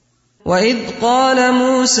 وَإِذْ قَالَ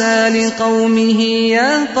مُوسَى لِقَوْمِهِ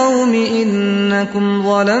يَا قَوْمِ إِنَّكُمْ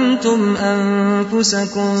ظَلَمْتُمْ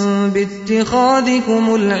أَنفُسَكُمْ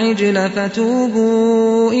بِاتِّخَاذِكُمُ الْعِجْلَ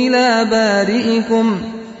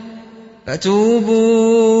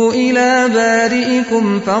فَتُوبُوا إِلَى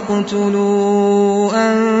بَارِئِكُمْ فَاقْتُلُوا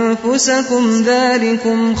أَنفُسَكُمْ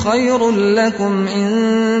ذَلِكُمْ خَيْرٌ لَكُمْ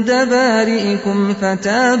عِندَ بَارِئِكُمْ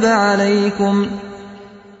فَتَابَ عَلَيْكُمْ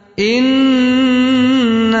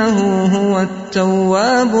إِنَّهُ هُوَ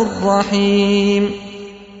التَّوَّابُ الرَّحِيمُ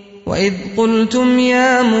وَإِذْ قُلْتُمْ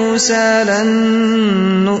يَا مُوسَى لَن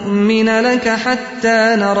نُّؤْمِنَ لَكَ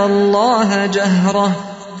حَتَّى نَرَى اللَّهَ جَهْرَةً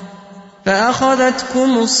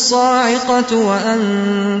فَأَخَذَتْكُمُ الصَّاعِقَةُ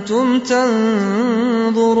وَأَنْتُمْ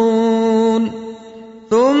تَنظُرُونَ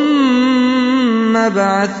ثم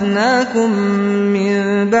بعثناكم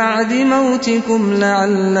من بعد موتكم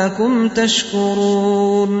لعلكم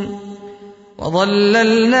تشكرون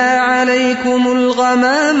وظللنا عليكم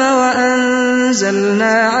الغمام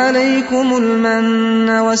وأنزلنا عليكم المن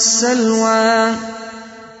والسلوى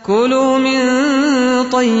كلوا من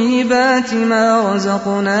طيبات ما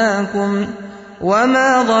رزقناكم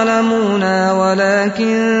وما ظلمونا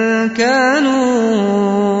ولكن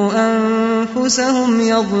كانوا أنفسهم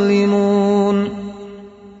يظلمون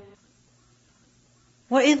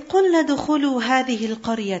وَإِذْ قُلْنَا ادْخُلُوا هَذِهِ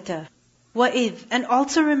الْقَرْيَةَ وَإِذْ, and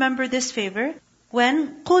also remember this favor,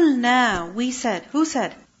 when قُلْنَا, we said. Who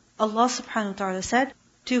said? Allah subhanahu wa ta'ala said.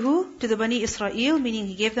 To who? To the Bani Israel, meaning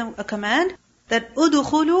He gave them a command that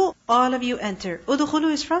udkhulu, all of you enter.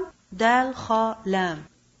 Udkhulu is from dal, kha, lam.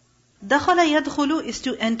 Dakhala yadkhulu is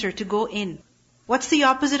to enter, to go in. What's the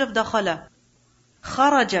opposite of dakhala?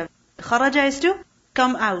 Kharaja. Kharaja is to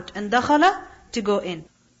come out, and dakhala, to go in.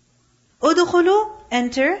 Udkhulu,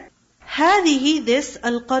 enter. Hadihi, this,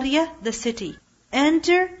 al-qarya, the city.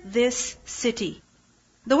 Enter this city.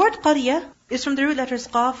 The word qarya is from the root letters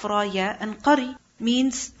qaf, ra, ya, and qari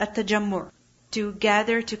means at-tajammur, to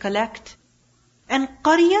gather, to collect. And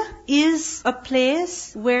qarya is a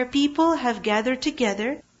place where people have gathered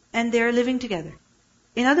together and they are living together.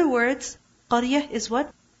 In other words, qarya is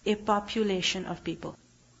what? A population of people.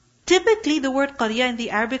 Typically, the word qarya in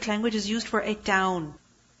the Arabic language is used for a town.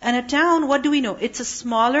 And a town, what do we know? It's a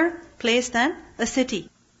smaller place than a city.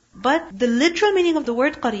 But the literal meaning of the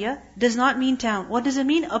word qarya does not mean town. What does it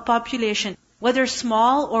mean? A population. Whether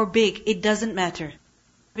small or big, it doesn't matter.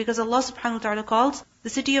 Because Allah subhanahu wa ta'ala calls the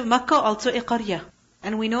city of Makkah also a qarya.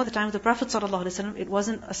 And we know the time of the Prophet sallallahu alaihi wasallam, it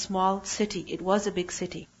wasn't a small city. It was a big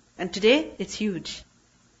city. And today, it's huge.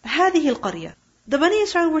 هذه القرية. The Bani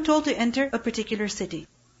Israel were told to enter a particular city.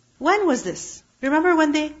 When was this? Remember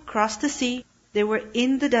when they crossed the sea, they were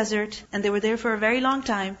in the desert, and they were there for a very long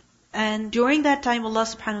time. And during that time, Allah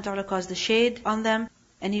subhanahu wa ta'ala caused the shade on them,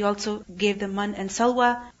 and He also gave them man and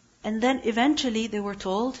salwa. And then eventually they were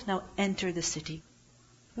told, now enter the city.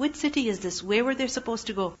 Which city is this? Where were they supposed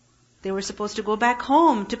to go? They were supposed to go back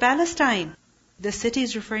home to Palestine. The city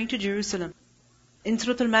is referring to Jerusalem. In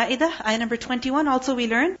Surah Al-Ma'idah, ayah number 21, also we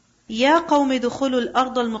learn, يَا قَوْمِ دُخُلُوا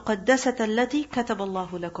الْأَرْضَ الْمُقَدَّسَةَ الَّتِي كَتَبَ اللَّهُ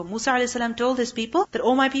لَكُمْ. Musa a.s. told his people that,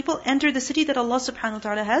 O my people, enter the city that Allah subhanahu wa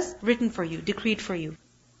ta'ala has written for you, decreed for you.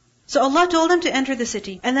 So Allah told them to enter the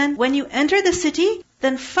city. And then when you enter the city,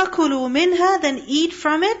 then فَكُلُوا مِنْهَا, then eat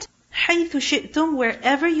from it, حَيْثُ شِئْتُمْ,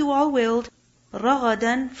 wherever you all willed,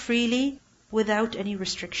 رَغَدًا, freely, without any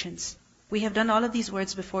restrictions. We have done all of these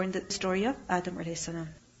words before in the story of Adam a.s.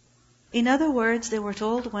 In other words, they were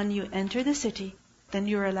told when you enter the city, then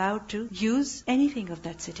you're allowed to use anything of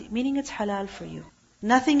that city. Meaning it's halal for you.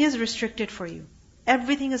 Nothing is restricted for you.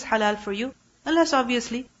 Everything is halal for you, unless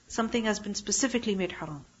obviously something has been specifically made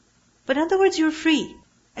haram. But in other words, you're free.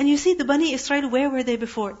 And you see the Bani Israel, where were they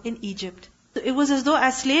before? In Egypt. So it was as though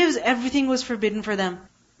as slaves, everything was forbidden for them.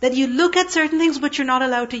 That you look at certain things, but you're not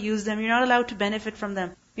allowed to use them. You're not allowed to benefit from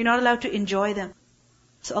them. You're not allowed to enjoy them.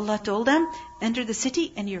 So Allah told them, enter the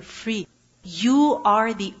city and you're free. You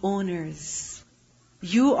are the owners.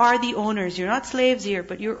 You are the owners. You're not slaves here,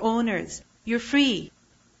 but you're owners. You're free.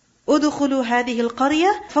 أُدْخُلُوا هَذِهِ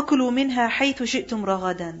الْقَرْيَةِ فَكُلُوا مِنْهَا حَيْثُ شِئْتُمْ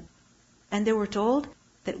رَغَدًا. And they were told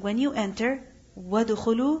that when you enter,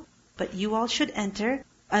 وَدْخُلُوا, but you all should enter,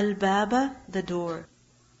 al-baba, the door.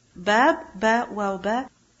 Bab, ba, waw, ba,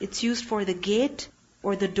 it's used for the gate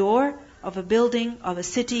or the door of a building, of a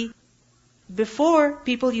city. Before,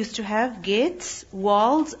 people used to have gates,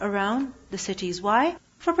 walls around the cities. Why?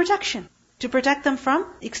 For protection. To protect them from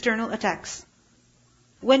external attacks.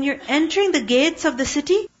 When you're entering the gates of the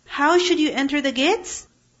city, how should you enter the gates?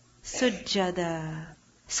 Sujjada.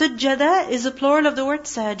 Sujjada is a plural of the word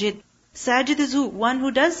sajid. Sajid is who? One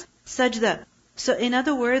who does sajda. So in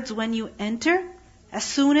other words, when you enter, as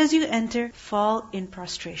soon as you enter, fall in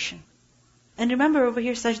prostration. And remember over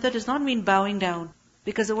here, sajda does not mean bowing down.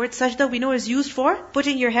 Because the word sajda we know is used for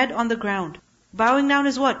putting your head on the ground. Bowing down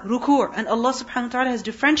is what? Ruku'. And Allah subhanahu wa ta'ala has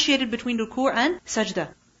differentiated between ruku' and sajda.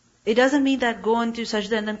 It doesn't mean that go into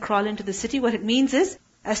sajda and then crawl into the city. What it means is,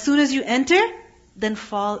 as soon as you enter, then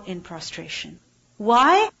fall in prostration.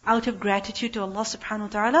 Why? Out of gratitude to Allah subhanahu wa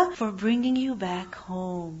ta'ala for bringing you back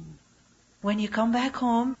home. When you come back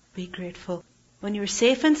home, be grateful. When you're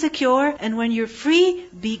safe and secure, and when you're free,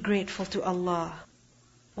 be grateful to Allah.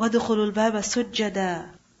 وَدُخُلُوا الْبَابَ سُجَّدًا.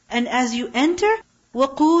 And as you enter,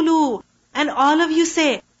 وَقُولُوا, and all of you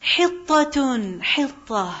say, حِطَّةٌ,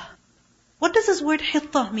 حِطَّة. What does this word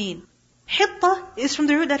حِطَّة mean? حِطَّة is from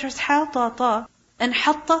the root letters ha, ta, ta. And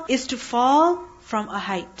حَطَّة is to fall from a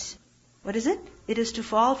height. What is it? It is to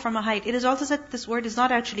fall from a height. It is also said this word is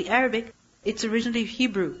not actually Arabic. It's originally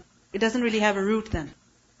Hebrew. It doesn't really have a root then.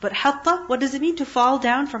 But hatta, what does it mean? To fall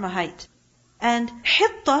down from a height. And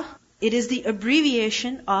hitta, it is the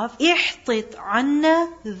abbreviation of ihtit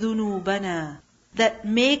anna dhunubana. That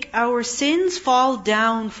make our sins fall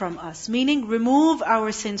down from us. Meaning remove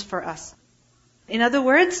our sins for us. In other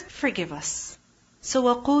words, forgive us. So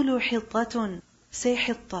وَقُولُوا حِطَّةٌ. Say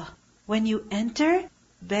hitta. When you enter,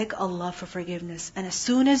 beg Allah for forgiveness. And as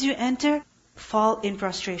soon as you enter, fall in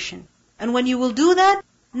prostration. And when you will do that,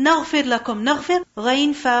 نَغْفِرْ لَكُمْ. نَغْفِرْ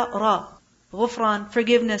غَيْن فَا رَى. غُفْران,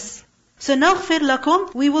 forgiveness. So نَغْفِرْ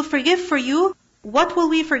لَكُمْ, we will forgive for you. What will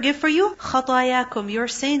we forgive for you? خَطَايَاكُمْ, your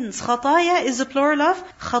sins. خَطَايا is the plural of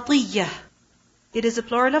خَطِيَّة. It is a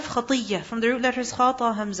plural of خَطِيَّة, from the root letters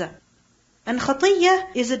خَاطَ hamza. And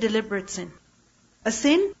خَطِيَّة is a deliberate sin. A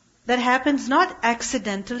sin that happens not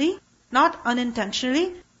accidentally, not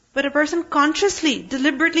unintentionally, but a person consciously,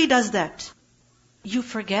 deliberately does that. You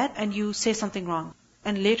forget and you say something wrong.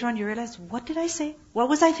 And later on you realize, what did I say? What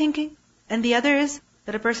was I thinking? And the other is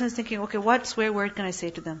that a person is thinking, okay, what swear word can I say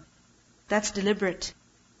to them? That's deliberate.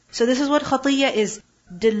 So this is what khatiyya is.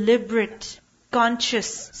 Deliberate,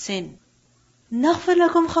 conscious sin. نَغْفِرْ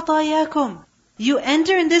لَكُمْ خَطَايَاكُمْ. You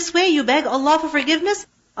enter in this way, you beg Allah for forgiveness,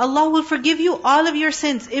 Allah will forgive you all of your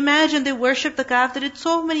sins. Imagine they worship the calf, they did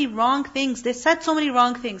so many wrong things, they said so many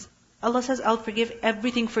wrong things. Allah says, I'll forgive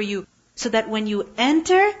everything for you. So that when you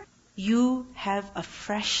enter, you have a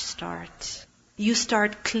fresh start. You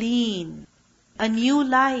start clean. A new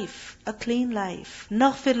life, a clean life.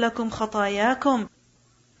 نَغْفِرْ لَكُمْ خَطَايَاكُمْ.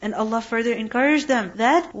 And Allah further encouraged them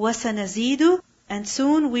that وَسَنَزِيدُ, and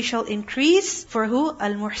soon we shall increase for who?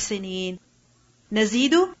 Al-Muhsineen.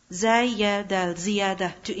 Nazidu, Zayyadal,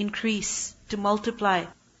 ziyada, to increase, to multiply.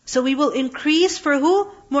 So we will increase for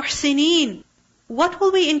who? Muhsineen. What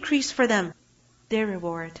will we increase for them? Their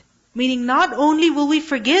reward. Meaning not only will we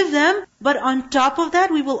forgive them, but on top of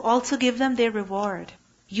that we will also give them their reward.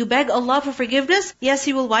 You beg Allah for forgiveness, yes,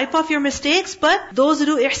 He will wipe off your mistakes, but those who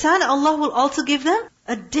do ihsan, Allah will also give them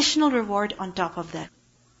additional reward on top of that.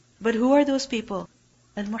 But who are those people?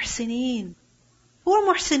 Al-Muhsineen. Who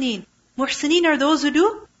are Muhsineen? Muhsineen are those who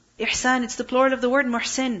do ihsan. It's the plural of the word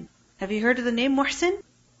muhsin. Have you heard of the name muhsin?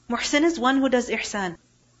 Muhsin is one who does ihsan.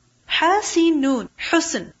 Ha-sin noon,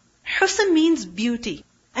 husn. Husn means beauty.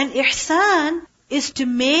 And ihsan is to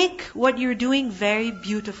make what you're doing very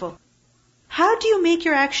beautiful. How do you make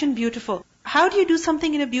your action beautiful? How do you do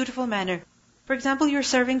something in a beautiful manner? For example, you're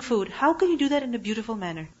serving food. How can you do that in a beautiful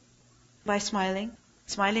manner? By smiling.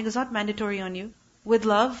 Smiling is not mandatory on you. With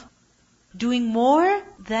love. Doing more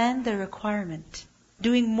than the requirement.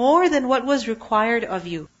 Doing more than what was required of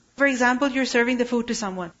you. For example, you're serving the food to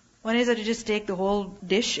someone. One is that you just take the whole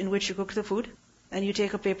dish in which you cook the food, and you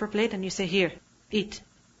take a paper plate and you say, here, eat.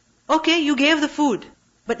 Okay, you gave the food.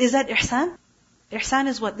 But is that ihsan? Ihsan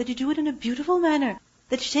is what? That you do it in a beautiful manner.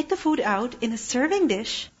 That you take the food out in a serving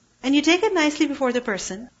dish, and you take it nicely before the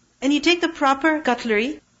person, and you take the proper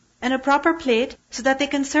cutlery, and a proper plate, so that they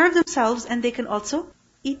can serve themselves and they can also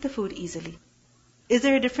eat the food easily. Is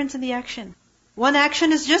there a difference in the action? One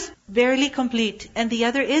action is just barely complete, and the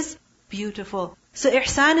other is beautiful. So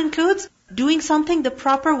ihsan includes doing something the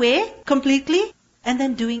proper way, completely, and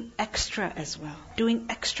then doing extra as well. Doing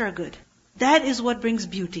extra good. That is what brings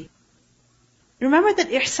beauty. Remember that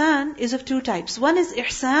ihsan is of two types. One is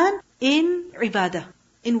ihsan in ibadah,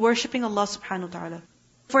 in worshipping Allah subhanahu wa ta'ala.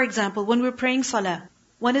 For example, when we're praying salah,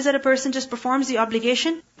 one is that a person just performs the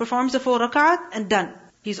obligation, performs the 4 rak'at, and done.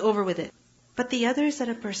 He's over with it. But the other is that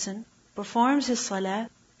a person performs his salah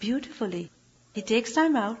beautifully. He takes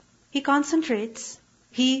time out, he concentrates,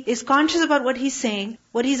 he is conscious about what he's saying,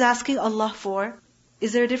 what he's asking Allah for.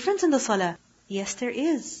 Is there a difference in the salah? Yes, there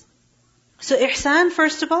is. So ihsan,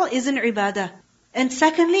 first of all, is in ibadah. And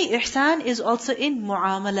secondly, ihsan is also in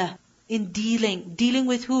mu'amala, in dealing. Dealing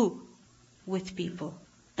with who? With people.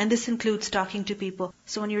 And this includes talking to people.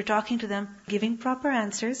 So when you're talking to them, giving proper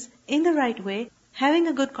answers in the right way, having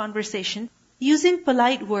a good conversation, using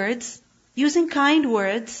polite words, using kind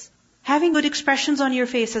words, having good expressions on your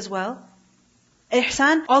face as well.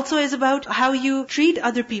 Ihsan also is about how you treat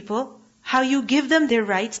other people, how you give them their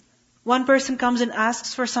rights. One person comes and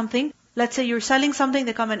asks for something. Let's say you're selling something,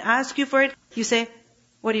 they come and ask you for it. You say,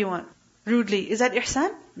 what do you want? Rudely. Is that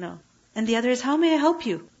ihsan? No. And the other is, how may I help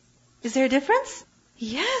you? Is there a difference?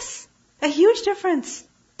 Yes. A huge difference.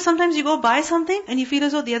 Sometimes you go buy something and you feel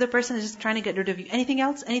as though the other person is just trying to get rid of you. Anything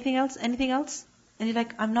else? Anything else? Anything else? And you're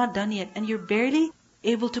like, I'm not done yet. And you're barely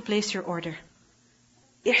able to place your order.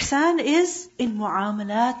 Ihsan is in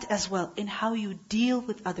mu'amalat as well, in how you deal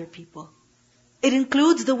with other people. It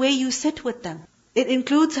includes the way you sit with them. It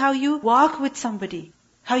includes how you walk with somebody,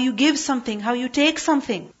 how you give something, how you take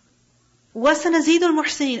something. وَسَنَزِيدُ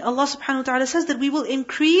الْمُحْسِنِينَ. Allah subhanahu wa ta'ala says that we will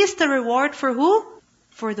increase the reward for who?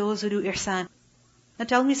 For those who do ihsan. Now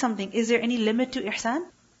tell me something, is there any limit to ihsan?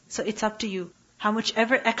 So it's up to you. How much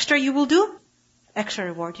ever extra you will do, extra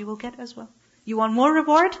reward you will get as well. You want more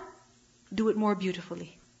reward? Do it more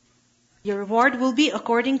beautifully. Your reward will be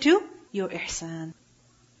according to your ihsan.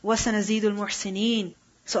 وَسَنَزِيدُ الْمُحْسِنِينَ.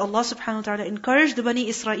 So Allah subhanahu wa ta'ala encouraged the Bani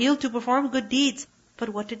Israel to perform good deeds. But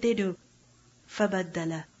what did they do?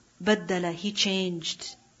 فَبَدَّلَ. Baddala, he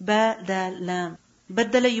changed. Badala.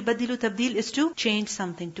 Baddala yubaddilu tabdil is to change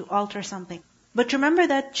something, to alter something. But remember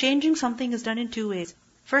that changing something is done in two ways.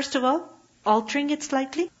 First of all, altering it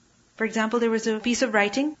slightly. For example, there was a piece of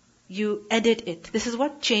writing, you edit it. This is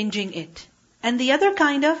what? Changing it. And the other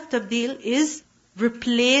kind of tabdil is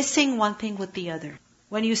replacing one thing with the other.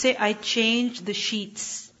 When you say, I changed the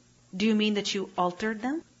sheets, do you mean that you altered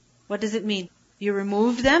them? What does it mean? You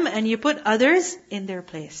removed them and you put others in their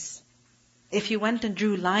place. If you went and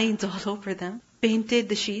drew lines all over them, painted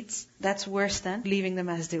the sheets, that's worse than leaving them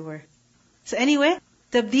as they were. So anyway,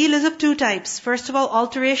 tabdeel is of two types. First of all,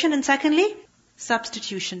 alteration, and secondly,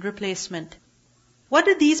 substitution, replacement. What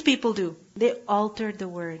did these people do? They altered the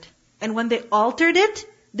word. And when they altered it,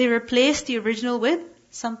 they replaced the original with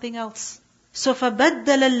something else. So فَبَدَّلَ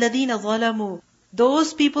الَّذِينَ ظَلَمُوا.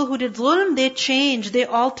 Those people who did dhulm, they changed, they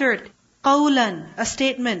altered. قَوْلًا, a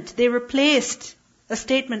statement. They replaced a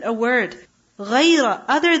statement, a word. غَيْرَ,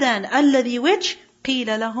 other than, الَّذِي, which قِيلَ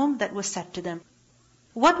لَهُمْ, that was said to them.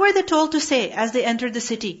 What were they told to say as they entered the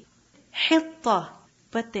city? حِطَّةً,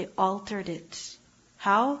 but they altered it.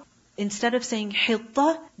 How? Instead of saying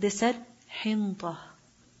حِطَّةً, they said حِنطَةً.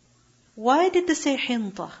 Why did they say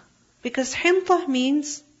حِنطَةً? Because حِنطَةً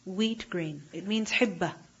means wheat grain. It means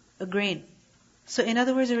حِبَّة, a grain. So in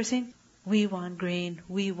other words, they were saying, we want grain,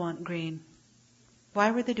 we want grain.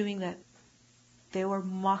 Why were they doing that? They were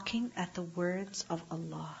mocking at the words of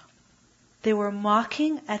Allah. They were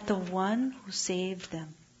mocking at the one who saved them.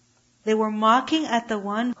 They were mocking at the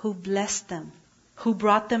one who blessed them, who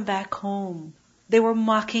brought them back home. They were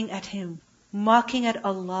mocking at Him, mocking at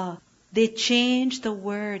Allah. They changed the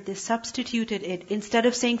word, they substituted it. Instead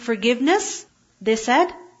of saying forgiveness, they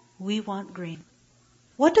said, we want grain.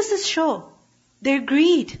 What does this show? Their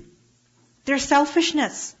greed, their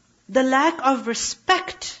selfishness, the lack of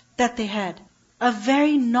respect that they had. A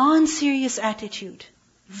very non-serious attitude.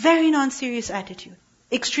 Very non-serious attitude.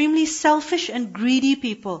 Extremely selfish and greedy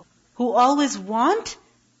people who always want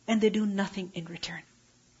and they do nothing in return.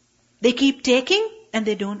 They keep taking and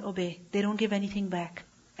they don't obey. They don't give anything back.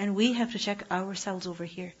 And we have to check ourselves over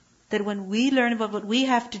here. That when we learn about what we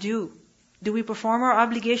have to do we perform our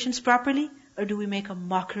obligations properly? Or do we make a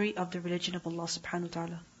mockery of the religion of Allah subhanahu wa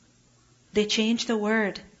ta'ala? They changed the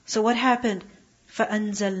word. So what happened?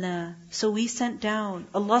 فَأَنزَلْنَا. So we sent down,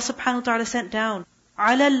 Allah subhanahu wa ta'ala sent down,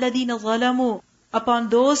 عَلَى الَّذِينَ ظَلَمُوا, upon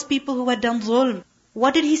those people who had done zulm.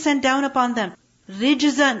 What did He send down upon them?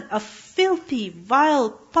 رِجْزًا, a filthy, vile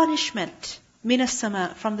punishment. مِنَ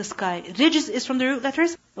السَّمَاءِ, from the sky. Rijz is from the root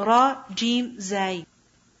letters Ra, Jim, Zai.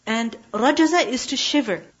 And rajaza is to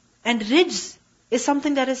shiver. And rijz is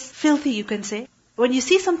something that is filthy, you can say. When you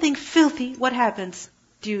see something filthy, what happens?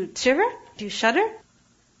 Do you shiver? Do you shudder?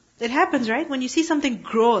 It happens, right? When you see something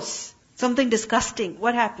gross, something disgusting,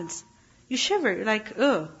 what happens? You shiver, you're like,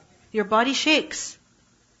 ugh. Your body shakes.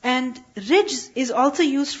 And rijz is also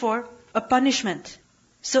used for a punishment.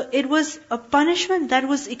 So it was a punishment that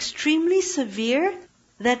was extremely severe,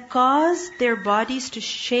 that caused their bodies to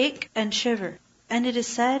shake and shiver. And it is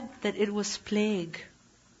said that it was plague.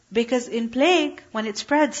 Because in plague, when it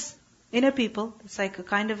spreads in a people, it's like a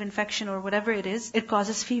kind of infection or whatever it is, it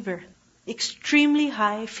causes fever. Extremely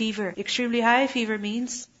high fever. Extremely high fever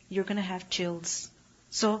means you're going to have chills.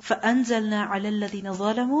 So, فَأَنزَلْنَا عَلَى الَّذِينَ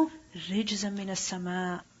ظَلَمُوا رِجْزًا مِنَ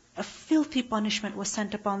السَّمَاءِ. A filthy punishment was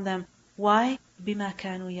sent upon them. Why? بِمَا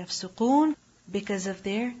كَانُوا يَفْسُقُونَ. Because of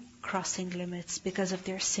their crossing limits, because of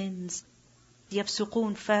their sins.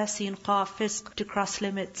 يَفْسُقُونَ, فَاسِينَ, قَاف, fisq, to cross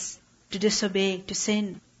limits, to disobey, to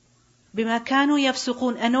sin. بِمَا كَانُوا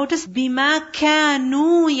يَفْسُقُونَ. And notice, بِمَا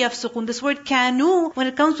كَانُوا يَفْسُقُونَ. This word كَانُوا, when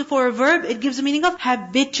it comes before a verb, it gives the meaning of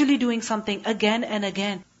habitually doing something again and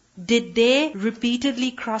again. Did they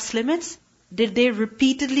repeatedly cross limits? Did they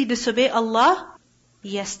repeatedly disobey Allah?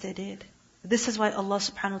 Yes, they did. This is why Allah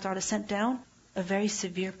subhanahu wa ta'ala sent down a very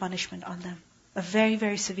severe punishment on them. A very,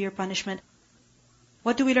 very severe punishment.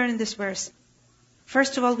 What do we learn in this verse?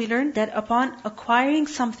 First of all, we learn that upon acquiring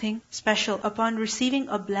something special, upon receiving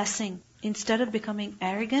a blessing, instead of becoming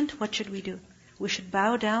arrogant, what should we do? We should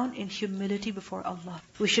bow down in humility before Allah.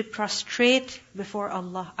 We should prostrate before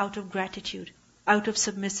Allah out of gratitude, out of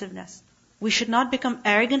submissiveness. We should not become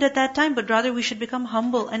arrogant at that time, but rather we should become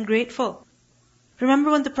humble and grateful. Remember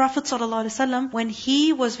when the Prophet ﷺ, when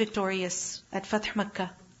he was victorious at Fath Makkah,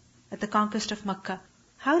 at the conquest of Makkah,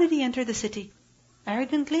 how did he enter the city?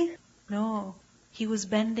 Arrogantly? No. He was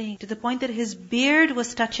bending to the point that his beard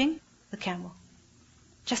was touching the camel.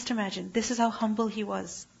 Just imagine, this is how humble he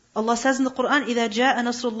was. Allah says in the Quran, إِذَا جَاءَ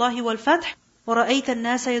نَصْرُ اللَّهِ وَالْفَتْحِ وَرَأَيْتَ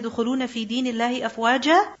النَّاسَ يَدْخُلُونَ فِي دِينِ اللَّهِ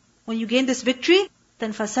أَفْوَاجًا. When you gain this victory,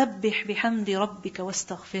 then فَسَبِّحْ بِحَمْدِ رَبِّكَ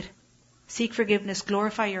وَاسْتَغْفِرْ. Seek forgiveness,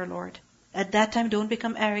 glorify your Lord. At that time, don't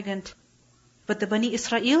become arrogant. But the Bani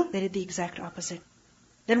Israel, they did the exact opposite.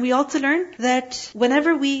 Then we also learn that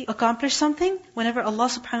whenever we accomplish something, whenever Allah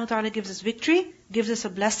subhanahu wa ta'ala gives us victory, gives us a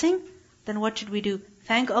blessing, then what should we do?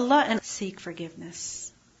 Thank Allah and seek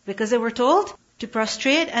forgiveness. Because they were told to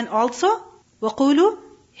prostrate and also وَقُولُوا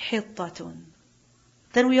حِطَّةٌ.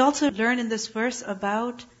 Then we also learn in this verse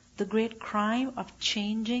about the great crime of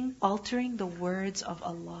changing, altering the words of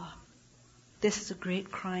Allah. This is a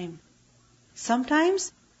great crime.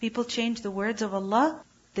 Sometimes people change the words of Allah,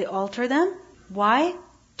 they alter them. Why?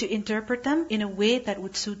 To interpret them in a way that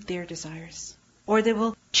would suit their desires. Or they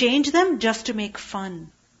will change them just to make fun,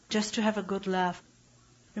 just to have a good laugh.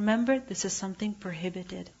 Remember, this is something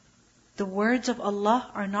prohibited. The words of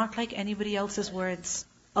Allah are not like anybody else's words.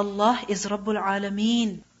 Allah is Rabbul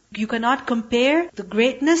Alameen. You cannot compare the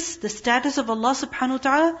greatness, the status of Allah subhanahu wa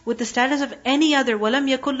ta'ala with the status of any other. وَلَمْ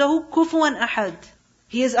يَكُنْ لَهُ كُفُوًا أَحَدٍ.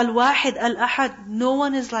 He is Al-Wahid, Al-Ahad. No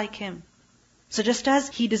one is like Him. So just as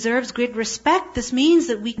He deserves great respect, this means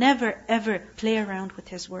that we never ever play around with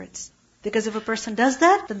His words. Because if a person does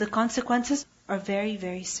that, then the consequences are very,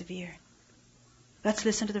 very severe. Let's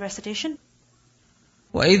listen to the recitation.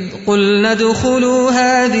 وَإِذْ قُلْنَا ادْخُلُوا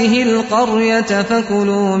هَٰذِهِ الْقَرْيَةَ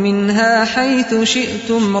فَكُلُوا مِنْهَا حَيْثُ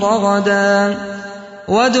شِئْتُمْ رَغَدًا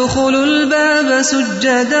وَادْخُلُوا الْبَابَ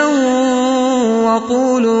سُجَّدًا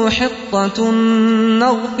وَقُولُوا حِطَّةٌ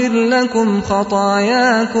نَغْفِرْ لَكُمْ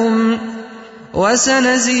خَطَايَاكُمْ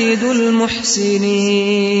وَسَنَزِيدُ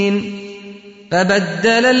الْمُحْسِنِينَ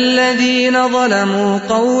فَبَدَّلَ الَّذِينَ ظَلَمُوا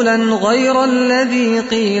قَوْلًا غَيْرَ الَّذِي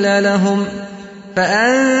قِيلَ لَهُمْ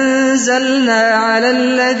فَأَنزَلْنَا عَلَى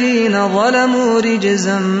الَّذِينَ ظَلَمُوا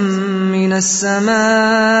رِجْزًا مِّنَ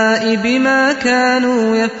السَّمَاءِ بِمَا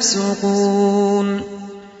كَانُوا يَفْسُقُونَ.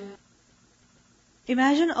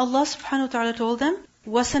 Imagine Allah subhanahu wa ta'ala told them,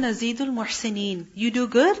 وَسَنَزِيدُ الْمُحْسِنِينَ. You do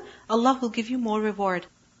good, Allah will give you more reward.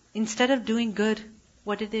 Instead of doing good,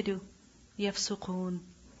 what did they do? يَفْسُقُونَ.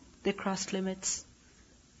 They crossed limits.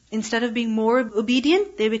 Instead of being more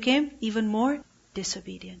obedient, they became even more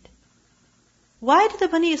disobedient. Why did the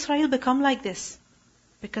Bani Israel become like this?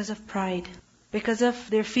 Because of pride. Because of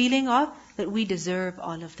their feeling of that we deserve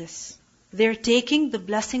all of this. They're taking the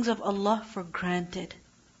blessings of Allah for granted.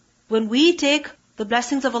 When we take the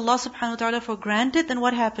blessings of Allah subhanahu wa ta'ala for granted, then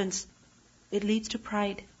what happens? It leads to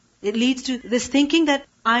pride. It leads to this thinking that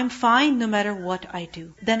I'm fine no matter what I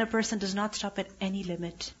do. Then a person does not stop at any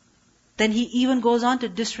limit. Then he even goes on to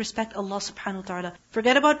disrespect Allah subhanahu wa ta'ala.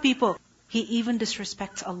 Forget about people. He even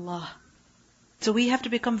disrespects Allah. So we have to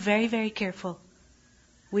become very, very careful.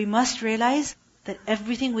 We must realize that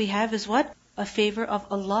everything we have is what? A favor of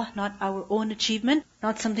Allah, not our own achievement,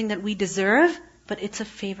 not something that we deserve, but it's a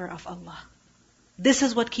favor of Allah. This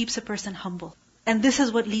is what keeps a person humble. And this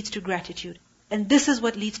is what leads to gratitude. And this is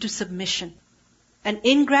what leads to submission. And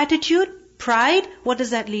ingratitude, pride, what does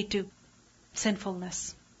that lead to?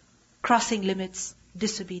 Sinfulness. Crossing limits,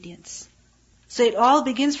 disobedience. So it all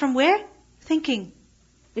begins from where? Thinking.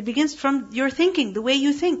 It begins from your thinking, the way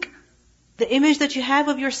you think. The image that you have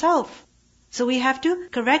of yourself. So we have to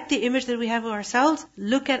correct the image that we have of ourselves,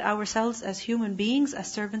 look at ourselves as human beings, as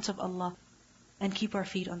servants of Allah, and keep our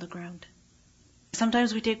feet on the ground.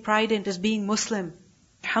 Sometimes we take pride in just being Muslim.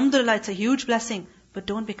 Alhamdulillah, it's a huge blessing, but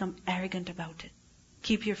don't become arrogant about it.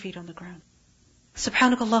 Keep your feet on the ground.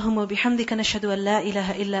 Subhanakallahumma bihamdika nashhadu an la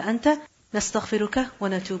ilaha illa anta nastaghfiruka wa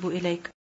natubu ilayk.